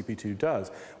MECP2 does.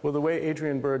 Well, the way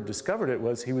Adrian Bird discovered it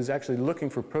was he was actually looking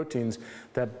for proteins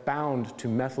that bound to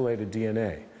methylated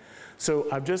DNA. So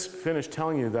I've just finished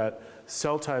telling you that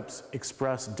cell types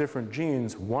express different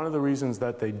genes. One of the reasons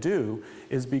that they do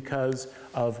is because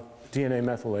of DNA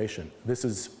methylation. This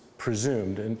is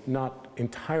presumed and not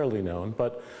entirely known,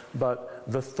 but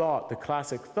the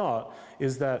classic thought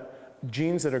is that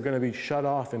genes that are going to be shut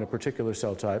off in a particular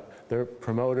cell type, their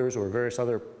promoters or various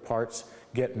other parts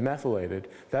get methylated.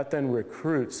 That then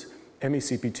recruits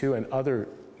MECP2 and other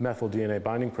methyl DNA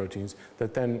binding proteins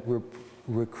that then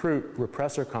recruit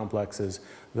repressor complexes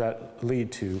that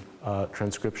lead to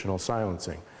transcriptional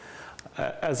silencing.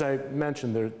 As I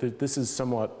mentioned, this is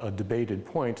somewhat a debated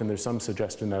point, and there's some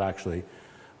suggestion that actually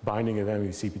binding of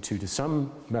MECP2 to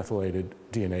some methylated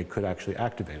DNA could actually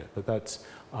activate it, but that's,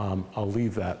 I'll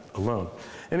leave that alone.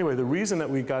 Anyway, the reason that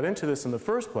we got into this in the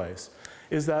first place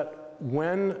is that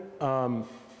when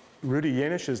Rudy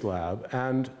Janish's lab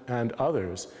and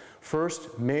others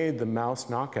first made the mouse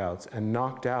knockouts and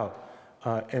knocked out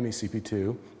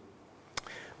MECP2,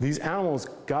 these animals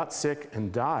got sick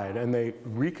and died, and they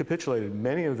recapitulated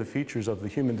many of the features of the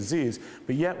human disease,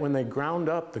 but yet when they ground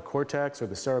up the cortex or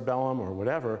the cerebellum or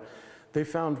whatever, they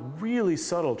found really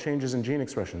subtle changes in gene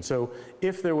expression. So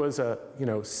if there was a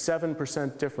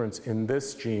 7% difference in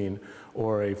this gene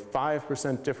or a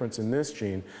 5% difference in this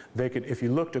gene, they could, if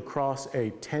you looked across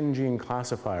a 10-gene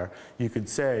classifier, you could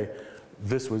say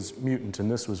this was mutant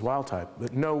and this was wild type,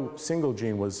 but no single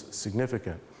gene was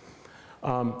significant.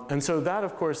 And so that,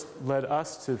 of course, led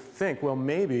us to think, well,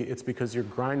 maybe it's because you're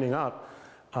grinding up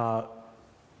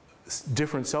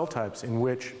different cell types in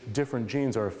which different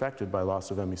genes are affected by loss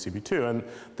of MECP2. And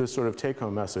this sort of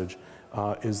take-home message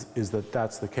is that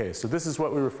that's the case. So this is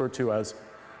what we refer to as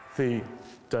the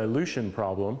dilution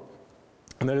problem.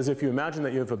 And that is, if you imagine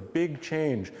that you have a big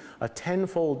change, a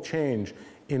 10-fold change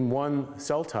in one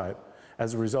cell type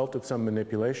as a result of some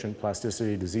manipulation,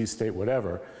 plasticity, disease state,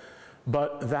 whatever,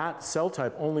 but that cell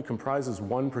type only comprises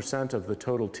 1% of the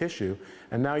total tissue,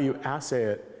 and now you assay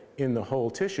it in the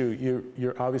whole tissue,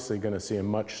 you're obviously going to see a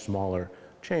much smaller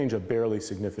change, a barely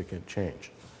significant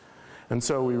change. And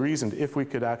so we reasoned if we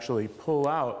could actually pull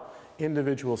out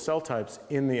individual cell types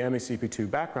in the MECP2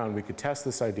 background, we could test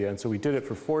this idea. And so we did it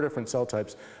for 4 different cell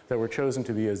types that were chosen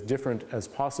to be as different as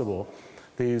possible.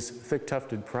 These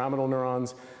thick-tufted pyramidal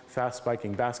neurons,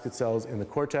 fast-spiking basket cells in the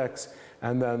cortex,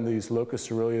 and then these locus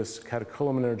coeruleus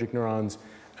catecholaminergic neurons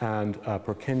and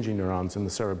Purkinje neurons in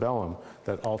the cerebellum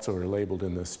that also are labeled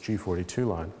in this G42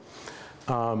 line.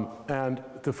 And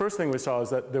the first thing we saw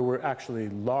is that there were actually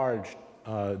large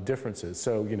differences.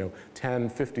 So, 10,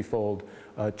 50-fold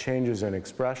changes in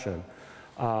expression.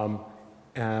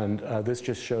 And this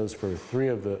just shows for 3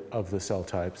 of the cell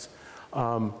types.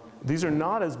 These are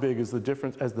not as big as the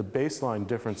baseline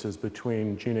differences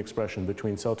between gene expression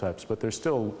between cell types, but they're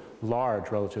still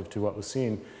large relative to what was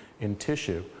seen in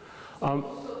tissue. Most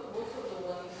of the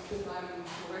ones, if I'm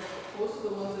correct, most of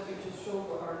the ones that you just showed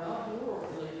are not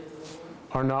neuro-related.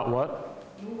 Are not what?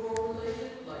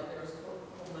 Neuro-related, like there's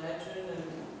collagen and...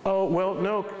 Oh, well,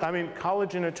 no, I mean,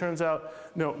 collagen, it turns out,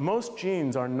 no, most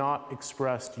genes are not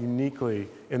expressed uniquely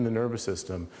in the nervous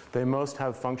system. They most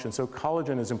have function. So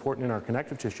collagen is important in our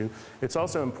connective tissue. It's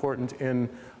also important in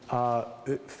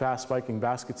fast-spiking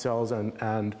basket cells and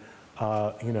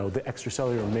the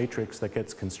extracellular matrix that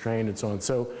gets constrained and so on.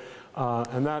 So,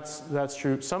 and that's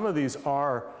true. Some of these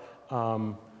are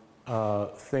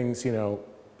things,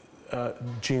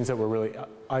 genes that were really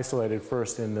isolated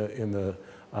first in the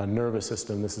nervous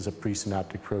system. This is a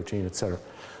presynaptic protein, et cetera.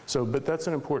 So, but that's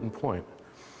an important point.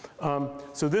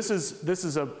 So this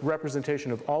is a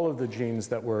representation of all of the genes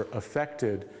that were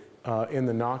affected in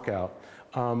the knockout.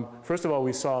 First of all,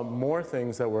 we saw more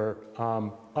things that were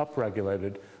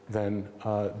upregulated than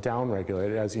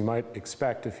downregulated, as you might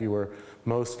expect if you were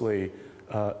mostly,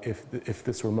 if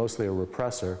this were mostly a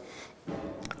repressor.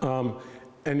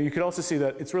 And you could also see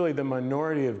that it's really the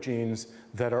minority of genes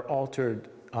that are altered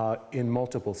in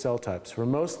multiple cell types. For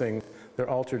most things, they're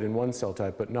altered in one cell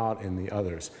type, but not in the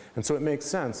others. And so it makes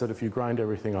sense that if you grind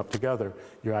everything up together,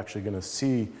 you're actually going to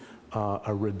see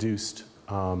a reduced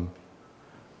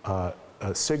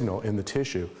signal in the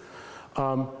tissue.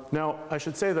 Now, I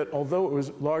should say that although it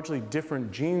was largely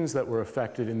different genes that were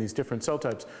affected in these different cell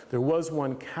types, there was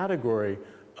one category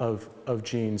of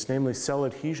genes, namely cell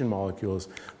adhesion molecules,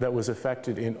 that was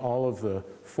affected in all of the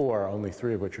 4, only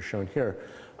 3 of which are shown here,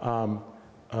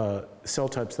 cell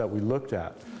types that we looked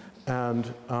at.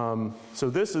 And so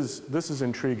this is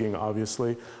intriguing,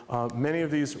 obviously. Many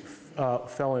of these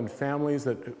fell in families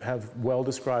that have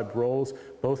well-described roles,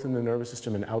 both in the nervous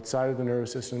system and outside of the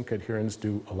nervous system. Cadherins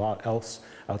do a lot else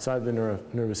outside of the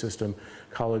nervous system,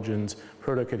 collagens,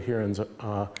 protocadherins,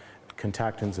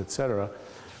 contactins, et cetera.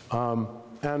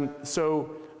 And so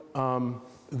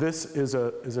this is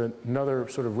another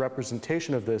sort of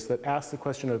representation of this that asks the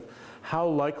question of how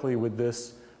likely would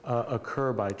this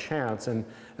occur by chance, and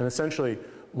essentially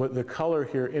what the color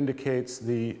here indicates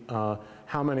the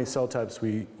how many cell types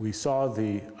we saw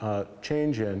the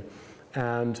change in,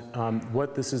 and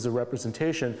what this is a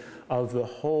representation of the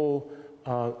whole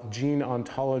gene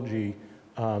ontology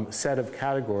set of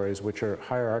categories which are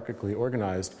hierarchically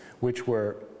organized, which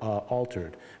were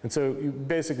altered. And so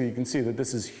basically you can see that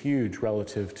this is huge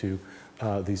relative to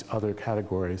these other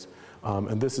categories.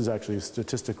 And this is actually a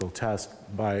statistical test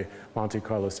by Monte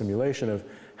Carlo simulation of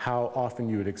how often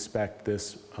you would expect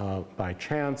this by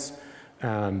chance,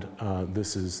 and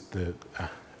this is the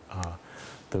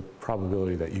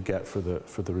probability that you get for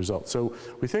the result. So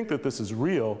we think that this is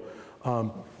real.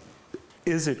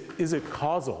 Is it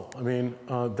causal? I mean,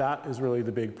 that is really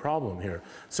the big problem here.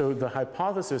 So the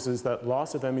hypothesis is that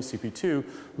loss of MECP2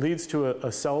 leads to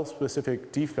a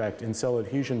cell-specific defect in cell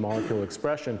adhesion molecule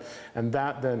expression, and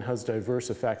that then has diverse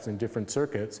effects in different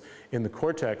circuits in the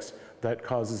cortex that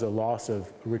causes a loss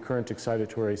of recurrent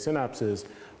excitatory synapses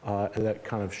that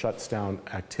kind of shuts down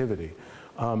activity.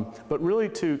 But really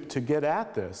to get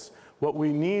at this, what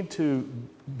we need to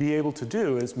be able to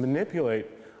do is manipulate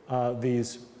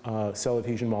these cell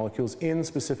adhesion molecules in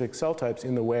specific cell types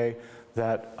in the way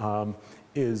that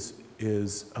is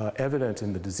evident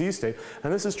in the disease state.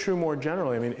 And this is true more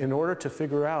generally. I mean, in order to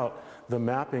figure out the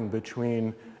mapping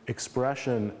between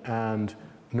expression and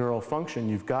neural function,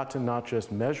 you've got to not just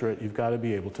measure it, you've got to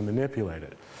be able to manipulate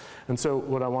it. And so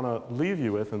what I want to leave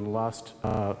you with in the last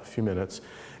few minutes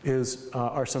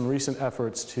are some recent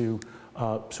efforts to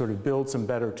sort of build some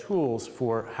better tools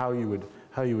for how you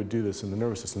would do this in the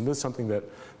nervous system. This is something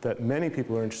that many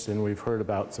people are interested in. We've heard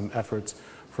about some efforts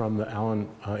from the Allen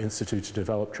Institute to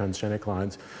develop transgenic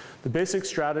lines. The basic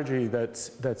strategy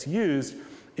that's used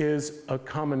is a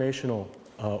combinational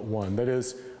one. That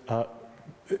is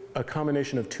a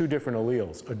combination of two different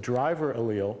alleles. A driver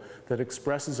allele that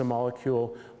expresses a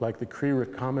molecule like the Cre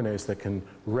recombinase that can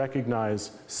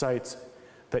recognize sites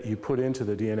that you put into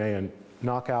the DNA and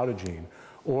knock out a gene,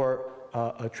 or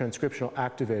a transcriptional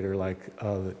activator like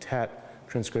the TET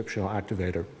transcriptional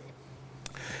activator.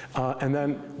 And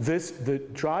then the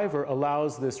driver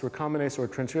allows this recombinase or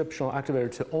transcriptional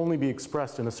activator to only be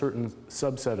expressed in a certain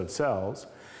subset of cells.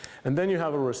 And then you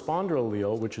have a responder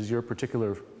allele, which is your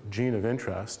particular gene of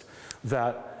interest,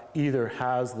 that either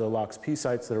has the LOXP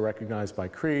sites that are recognized by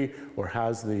Cre or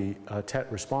has the TET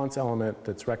response element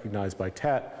that's recognized by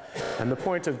TET. And the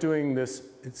point of doing this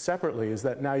separately is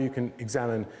that now you can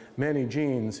examine many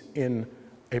genes in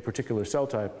a particular cell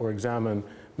type or examine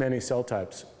many cell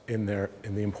types in the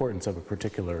importance of a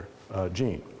particular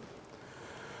gene.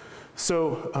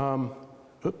 So,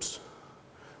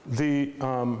 the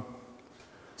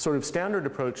sort of standard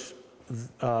approach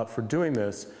for doing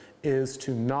this is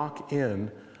to knock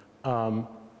in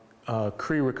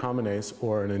Cre recombinase,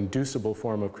 or an inducible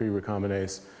form of Cre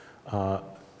recombinase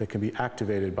that can be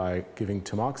activated by giving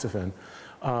tamoxifen,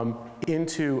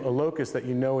 into a locus that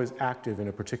you know is active in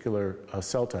a particular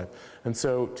cell type. And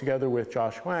so together with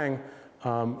Josh Huang,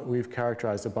 we've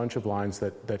characterized a bunch of lines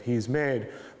that he's made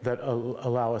that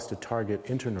allow us to target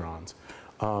interneurons.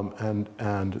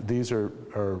 And these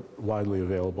are widely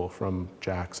available from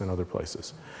JAX and other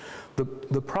places.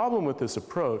 The problem with this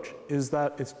approach is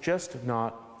that it's just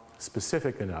not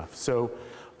specific enough. So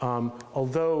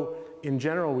although in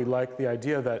general we like the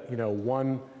idea that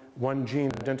one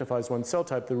gene identifies one cell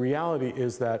type, the reality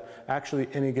is that actually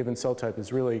any given cell type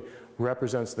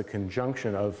represents the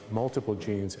conjunction of multiple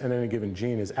genes, and any given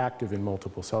gene is active in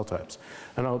multiple cell types.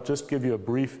 And I'll just give you a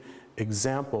brief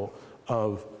example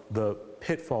of the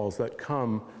pitfalls that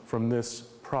come from this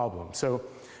problem. So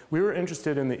we were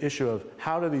interested in the issue of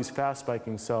how do these fast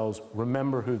spiking cells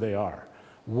remember who they are?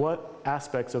 What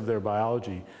aspects of their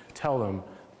biology tell them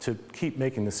to keep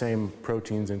making the same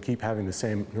proteins and keep having the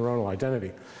same neuronal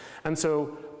identity? And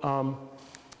so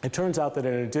it turns out that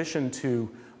in addition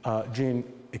to gene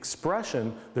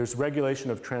expression, there's regulation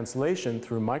of translation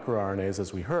through microRNAs,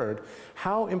 as we heard.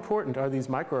 How important are these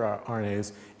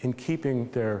microRNAs in keeping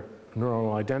their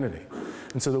neuronal identity?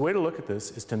 And so the way to look at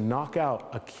this is to knock out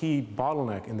a key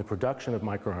bottleneck in the production of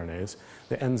microRNAs,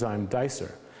 the enzyme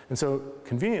dicer. And so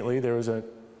conveniently, there is an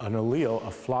allele,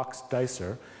 a flox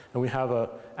dicer, and we have an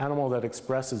animal that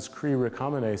expresses Cre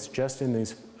recombinase just in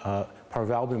these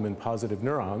parvalbumin positive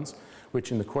neurons,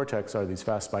 which in the cortex are these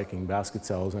fast spiking basket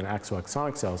cells and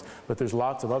axoaxonic cells, but there's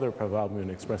lots of other parvalbumin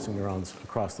expressing neurons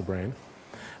across the brain.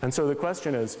 And so the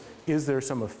question is there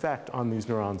some effect on these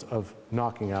neurons of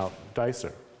knocking out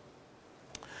dicer?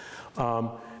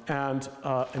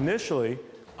 Initially,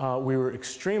 we were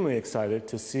extremely excited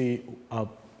to see a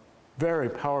very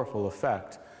powerful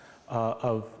effect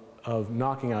of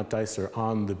knocking out dicer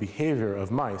on the behavior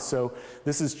of mice. So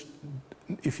this is,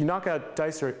 if you knock out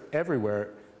dicer everywhere,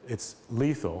 it's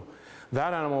lethal.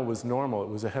 That animal was normal, it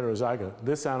was a heterozygote.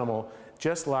 This animal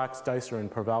just lacks dicer in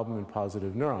parvalbumin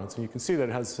positive neurons. And you can see that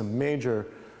it has some major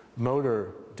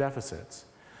motor deficits.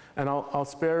 And I'll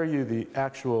spare you the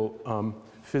actual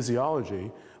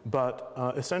physiology, but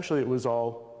essentially it was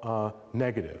all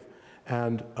negative.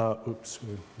 And, oops,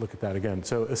 look at that again.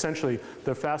 So essentially,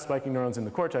 the fast spiking neurons in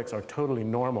the cortex are totally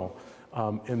normal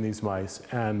in these mice.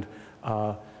 And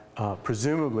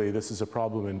presumably, this is a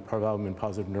problem in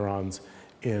parvalbumin-positive neurons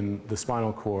in the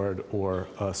spinal cord or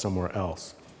somewhere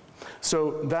else.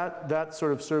 So that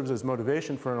sort of serves as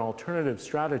motivation for an alternative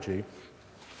strategy,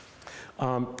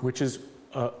 which is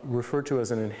referred to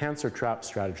as an enhancer trap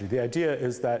strategy. The idea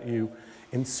is that you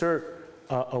insert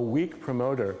a weak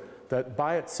promoter that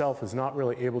by itself is not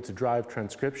really able to drive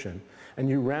transcription, and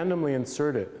you randomly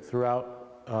insert it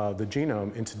throughout the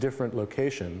genome into different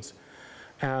locations,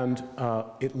 and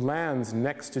it lands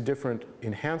next to different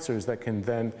enhancers that can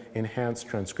then enhance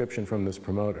transcription from this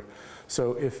promoter.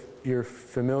 So if you're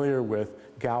familiar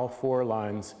with GAL4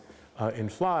 lines in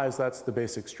flies, that's the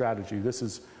basic strategy. This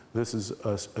is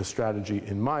a strategy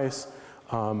in mice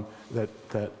that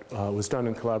was done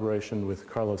in collaboration with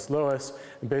Carlos Lois,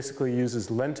 and basically uses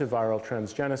lentiviral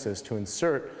transgenesis to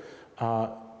insert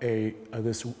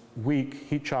this weak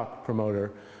heat shock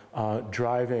promoter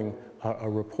driving a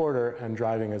reporter and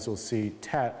driving, as we'll see,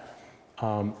 TET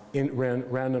in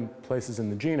random places in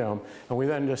the genome. And we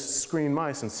then just screen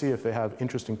mice and see if they have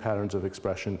interesting patterns of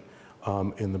expression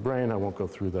in the brain. I won't go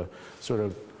through the sort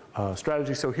of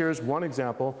strategy. So here's one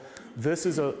example. This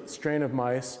is a strain of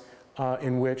mice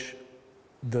in which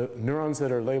the neurons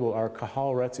that are labeled are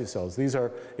Cajal-Retzia cells. These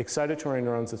are excitatory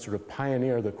neurons that sort of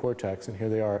pioneer the cortex, and here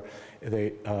they are,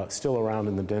 still around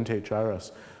in the dentate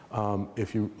gyrus.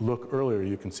 If you look earlier,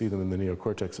 you can see them in the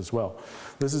neocortex as well.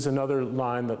 This is another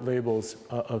line that labels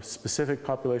a specific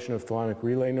population of thalamic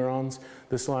relay neurons.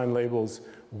 This line labels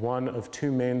one of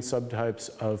two main subtypes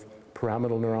of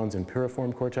pyramidal neurons in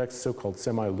piriform cortex, so-called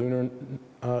semilunar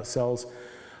cells.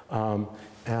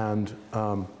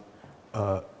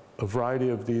 A variety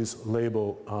of these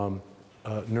label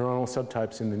neuronal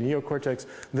subtypes in the neocortex.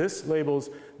 This labels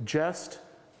just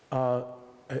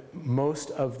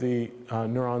most of the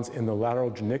neurons in the lateral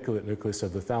geniculate nucleus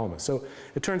of the thalamus. So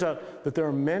it turns out that there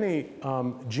are many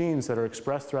genes that are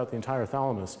expressed throughout the entire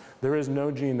thalamus. There is no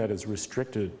gene that is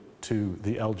restricted to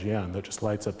the LGN, that just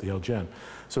lights up the LGN.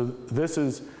 So this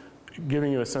is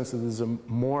giving you a sense that this is a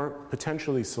more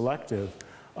potentially selective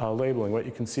labeling. What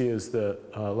you can see is the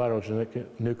lateral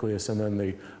geniculate nucleus and then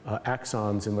the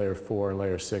axons in layer 4 and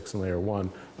layer 6 and layer 1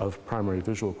 of primary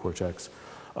visual cortex.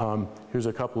 Here's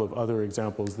a couple of other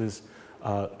examples. This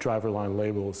driver line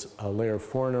labels layer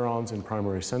 4 neurons in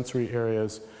primary sensory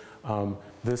areas.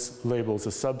 This labels a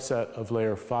subset of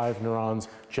layer 5 neurons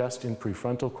just in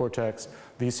prefrontal cortex.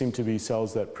 These seem to be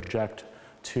cells that project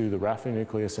to the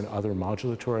raffinucleus and other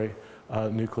modulatory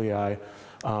nuclei.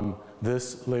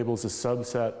 This labels a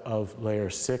subset of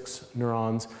layer 6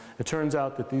 neurons. It turns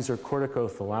out that these are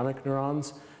corticothalamic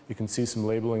neurons. You can see some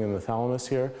labeling in the thalamus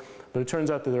here. But it turns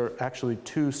out that there are actually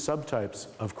two subtypes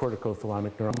of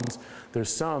corticothalamic neurons.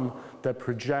 There's some that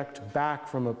project back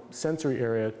from a sensory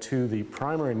area to the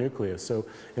primary nucleus. So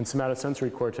in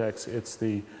somatosensory cortex, it's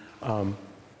the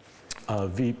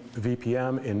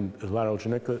VPM in the lateral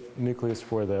geniculate nucleus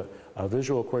for the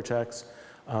visual cortex.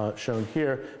 Shown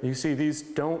here. You see these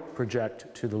don't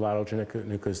project to the lateral geniculate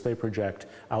nucleus. They project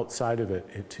outside of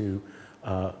it to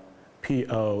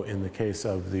PO in the case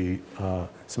of the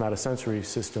somatosensory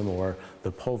system, or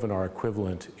the pulvinar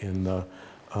equivalent in the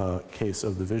case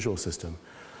of the visual system.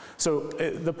 So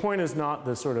the point is not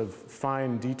the sort of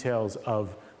fine details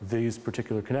of these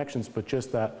particular connections, but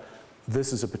just that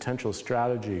this is a potential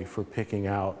strategy for picking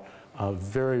out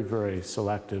very, very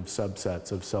selective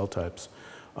subsets of cell types.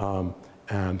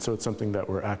 And so it's something that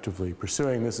we're actively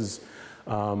pursuing. This is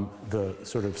the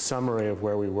sort of summary of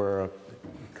where we were a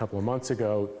couple of months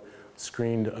ago.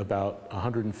 Screened about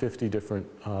 150 different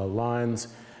lines,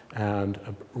 and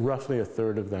roughly a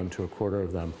third of them to a quarter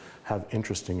of them have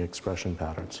interesting expression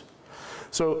patterns.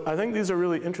 So I think these are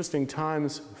really interesting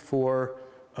times for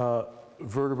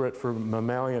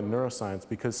mammalian neuroscience,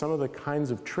 because some of the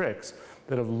kinds of tricks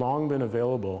that have long been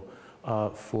available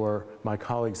for my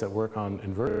colleagues that work on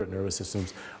invertebrate nervous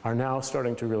systems are now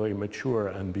starting to really mature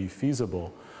and be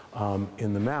feasible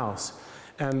in the mouse.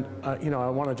 And you know, I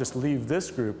want to just leave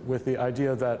this group with the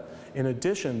idea that, in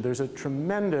addition, there's a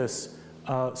tremendous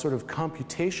sort of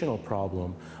computational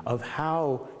problem of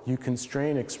how you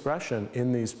constrain expression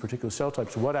in these particular cell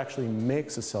types. What actually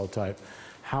makes a cell type?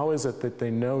 How is it that they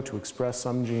know to express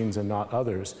some genes and not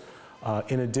others?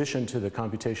 In addition to the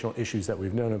computational issues that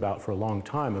we've known about for a long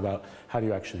time about how do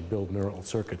you actually build neural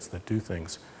circuits that do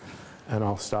things. And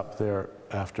I'll stop there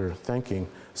after thanking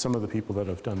some of the people that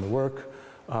have done the work.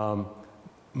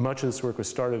 much of this work was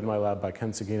started in my lab by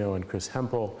Ken Seguino and Chris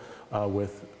Hempel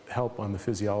with help on the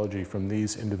physiology from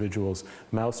these individuals.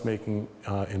 Mouse making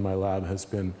in my lab has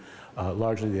been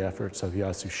largely the efforts of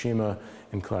Yasu Shima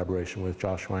in collaboration with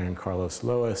Josh Wang and Carlos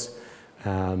Lois.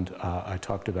 And I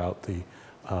talked about the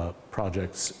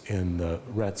projects in the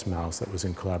Rets mouse that was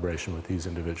in collaboration with these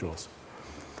individuals.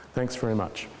 Thanks very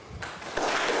much.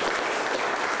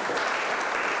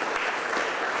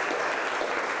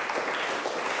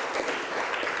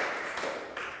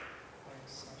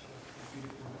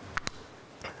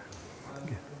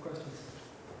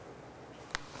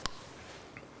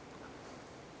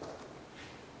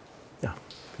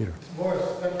 It's more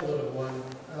a speculative one.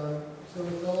 So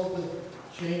with all the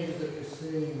changes that you're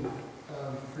seeing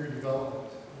through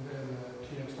development in the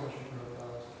gene expression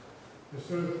profiles, there's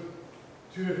sort of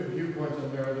two different viewpoints on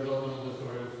neurodevelopmental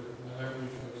disorders, and I don't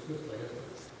usually exclusively, I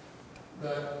guess,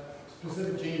 that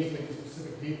specific genes make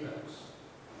specific defects,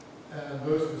 and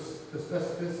those, the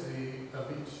specificity of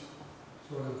each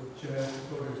sort of genetic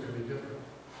disorder is going to be different.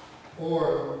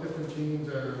 Or different genes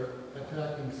are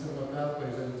attacking similar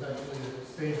pathways, and it's actually a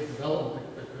stage of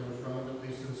development that goes wrong that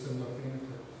leads to similar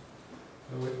phenotypes.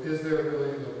 So is there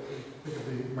really, think of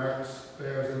the Marx,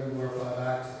 Bayer's, and the 5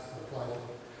 axis that applies to it?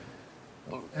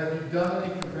 Have you done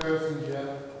any comparisons yet,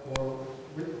 or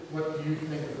what do you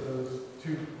think of those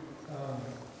two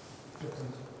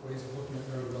different ways of looking at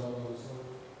neurodevelopmental disorder?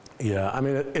 Yeah, I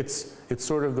mean, it's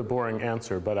sort of the boring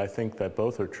answer, but I think that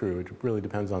both are true. It really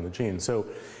depends on the gene. So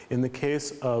in the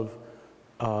case of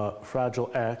Fragile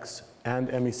X and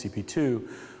MECP2,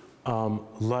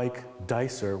 like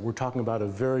Dicer, we're talking about a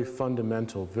very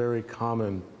fundamental, very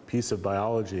common piece of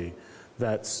biology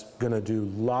that's going to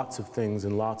do lots of things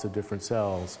in lots of different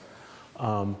cells.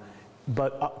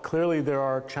 But clearly there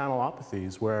are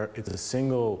channelopathies where it's a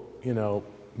single,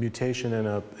 mutation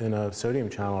in a sodium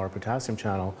channel or a potassium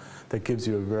channel that gives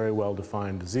you a very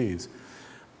well-defined disease.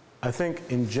 I think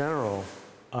in general,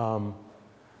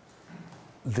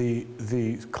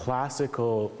 the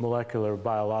classical molecular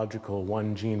biological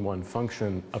one gene, one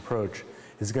function approach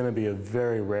is going to be a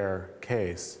very rare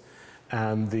case.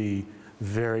 And the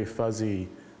very fuzzy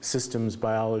systems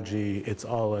biology, it's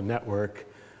all a network,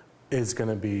 is going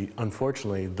to be,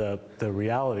 unfortunately, the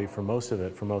reality for most of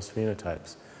it, for most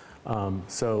phenotypes.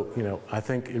 So, I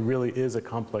think it really is a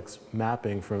complex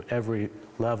mapping from every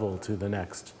level to the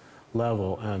next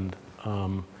level, and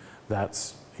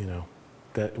that's,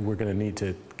 that we're going to need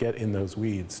to get in those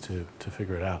weeds to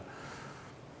figure it out.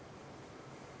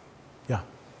 Yeah?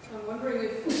 I'm wondering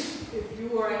if you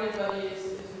or anybody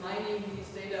is mining these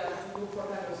data to look for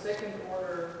kind of second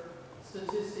order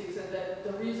statistics, and that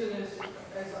the reason is,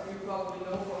 as you probably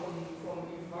know from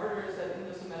even harder, is that in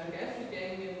the somatogastric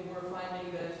ganglion we're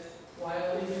finding that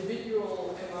while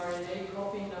individual mRNA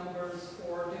copy numbers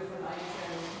for different ion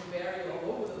channels can vary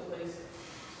all over the place,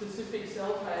 specific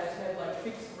cell types have like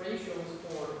fixed ratios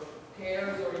for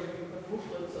pairs or even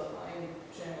quadruplets of ion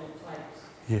channel types.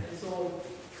 Yeah. And so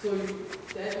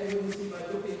that you wouldn't see by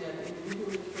looking at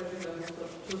individual expression levels,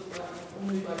 but just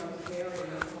only by comparing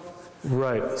them.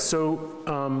 Right.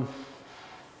 So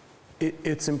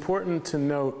it's important to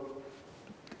note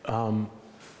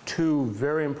two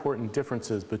very important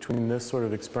differences between this sort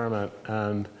of experiment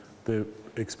and the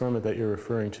experiment that you're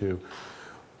referring to.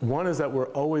 One is that we're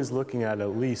always looking at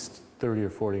least 30 or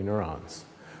 40 neurons.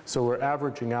 So we're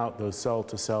averaging out those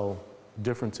cell-to-cell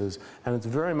differences, and it's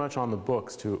very much on the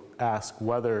books to ask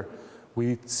whether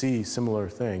we see similar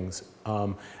things.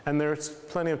 And there's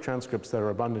plenty of transcripts that are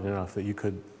abundant enough that you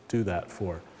could do that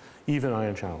for, even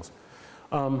ion channels.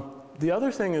 The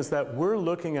other thing is that we're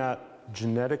looking at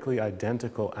genetically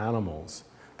identical animals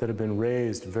that have been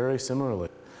raised very similarly,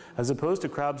 as opposed to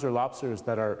crabs or lobsters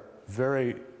that are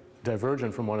very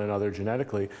divergent from one another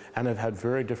genetically and have had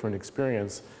very different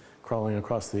experience crawling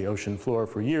across the ocean floor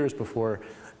for years before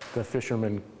the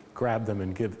fishermen grab them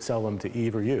and sell them to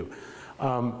Eve or you.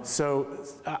 So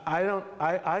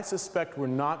I suspect we're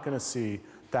not going to see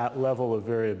that level of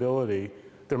variability.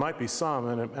 There might be some,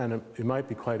 and it might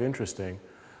be quite interesting.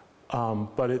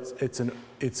 But it's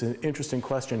an interesting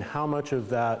question. How much of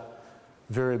that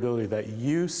variability that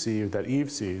you see, or that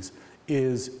Eve sees,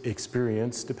 is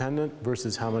experience dependent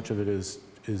versus how much of it is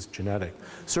genetic?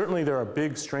 Certainly there are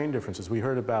big strain differences. We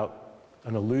heard about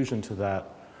an allusion to that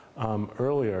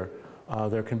earlier.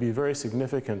 There can be very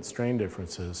significant strain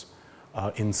differences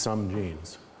in some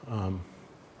genes.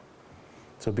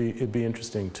 So it'd be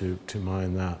interesting to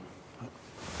mine that.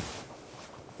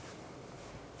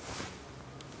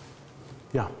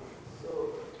 Yeah. So,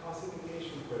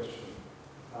 classification question.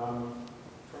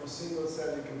 From a single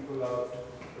cell, you can pull out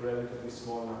a relatively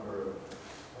small number of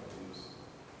these.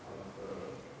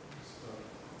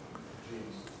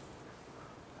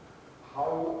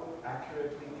 how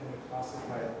accurately can we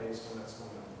classify it based on its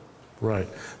moment? Right.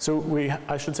 So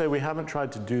I should say we haven't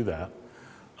tried to do that.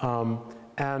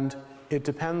 And it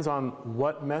depends on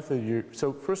what method you,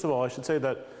 so first of all, I should say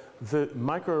that the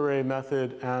microarray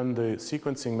method and the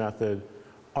sequencing method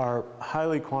are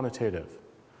highly quantitative.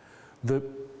 The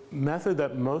method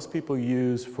that most people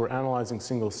use for analyzing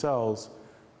single cells,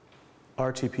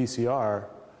 RT-PCR,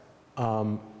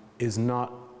 is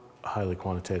not highly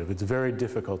quantitative. It's very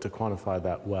difficult to quantify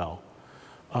that well.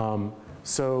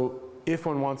 So if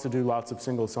one wants to do lots of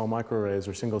single cell microarrays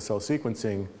or single cell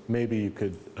sequencing, maybe you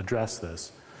could address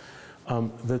this.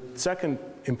 The second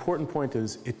important point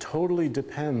is it totally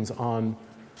depends on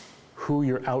who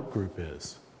your outgroup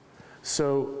is.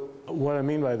 So what I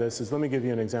mean by this is, let me give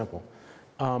you an example.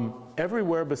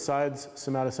 Everywhere besides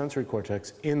somatosensory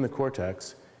cortex in the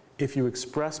cortex, if you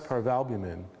express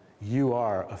parvalbumin, you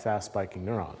are a fast spiking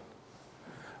neuron.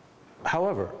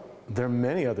 However, there are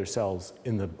many other cells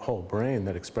in the whole brain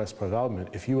that express parvalbumin.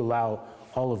 If you allow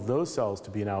all of those cells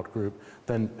to be an outgroup,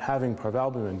 then having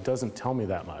parvalbumin doesn't tell me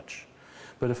that much.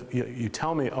 But if you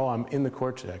tell me, oh, I'm in the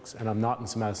cortex and I'm not in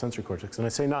somatosensory cortex, and I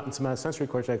say not in somatosensory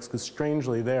cortex because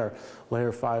strangely there,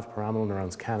 layer 5 pyramidal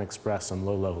neurons can express some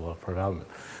low level of parvalbumin.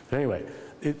 But anyway,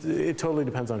 it totally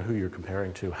depends on who you're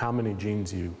comparing to, how many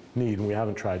genes you need, and we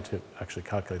haven't tried to actually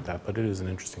calculate that, but it is an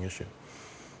interesting issue.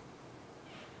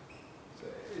 So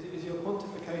is your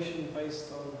quantification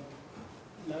based on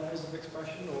levels of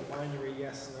expression or binary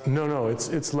yes, no? No,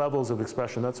 it's levels of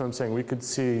expression. That's what I'm saying. We could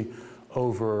see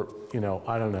over,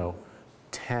 I don't know,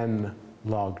 10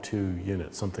 log 2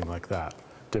 units, something like that,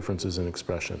 differences in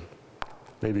expression,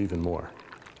 maybe even more.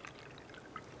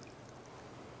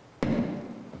 And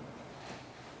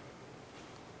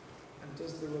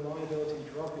does the reliability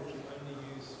drop if you only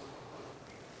use,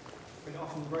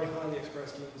 often very highly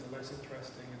expressed genes are less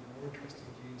interesting and the more interesting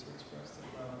genes are expressed at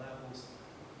lower levels.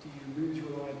 Do you lose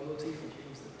reliability for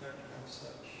genes that don't have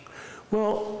such?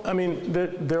 Well, I mean,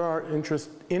 there are interest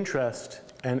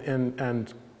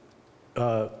and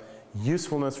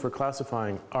usefulness for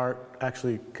classifying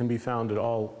actually can be found at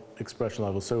all expression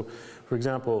levels. So, for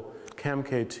example,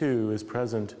 CAMK2 is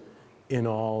present in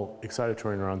all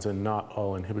excitatory neurons and not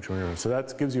all inhibitory neurons. So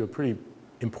that gives you a pretty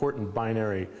important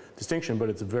binary distinction, but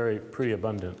it's a pretty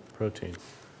abundant protein.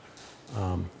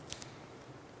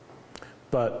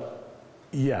 But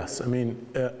yes, I mean,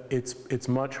 it's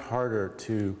much harder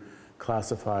to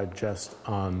classify just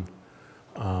on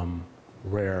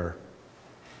rare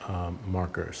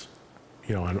markers,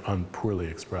 on poorly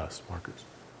expressed markers.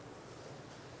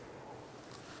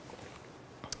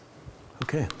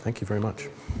 Okay, thank you very much.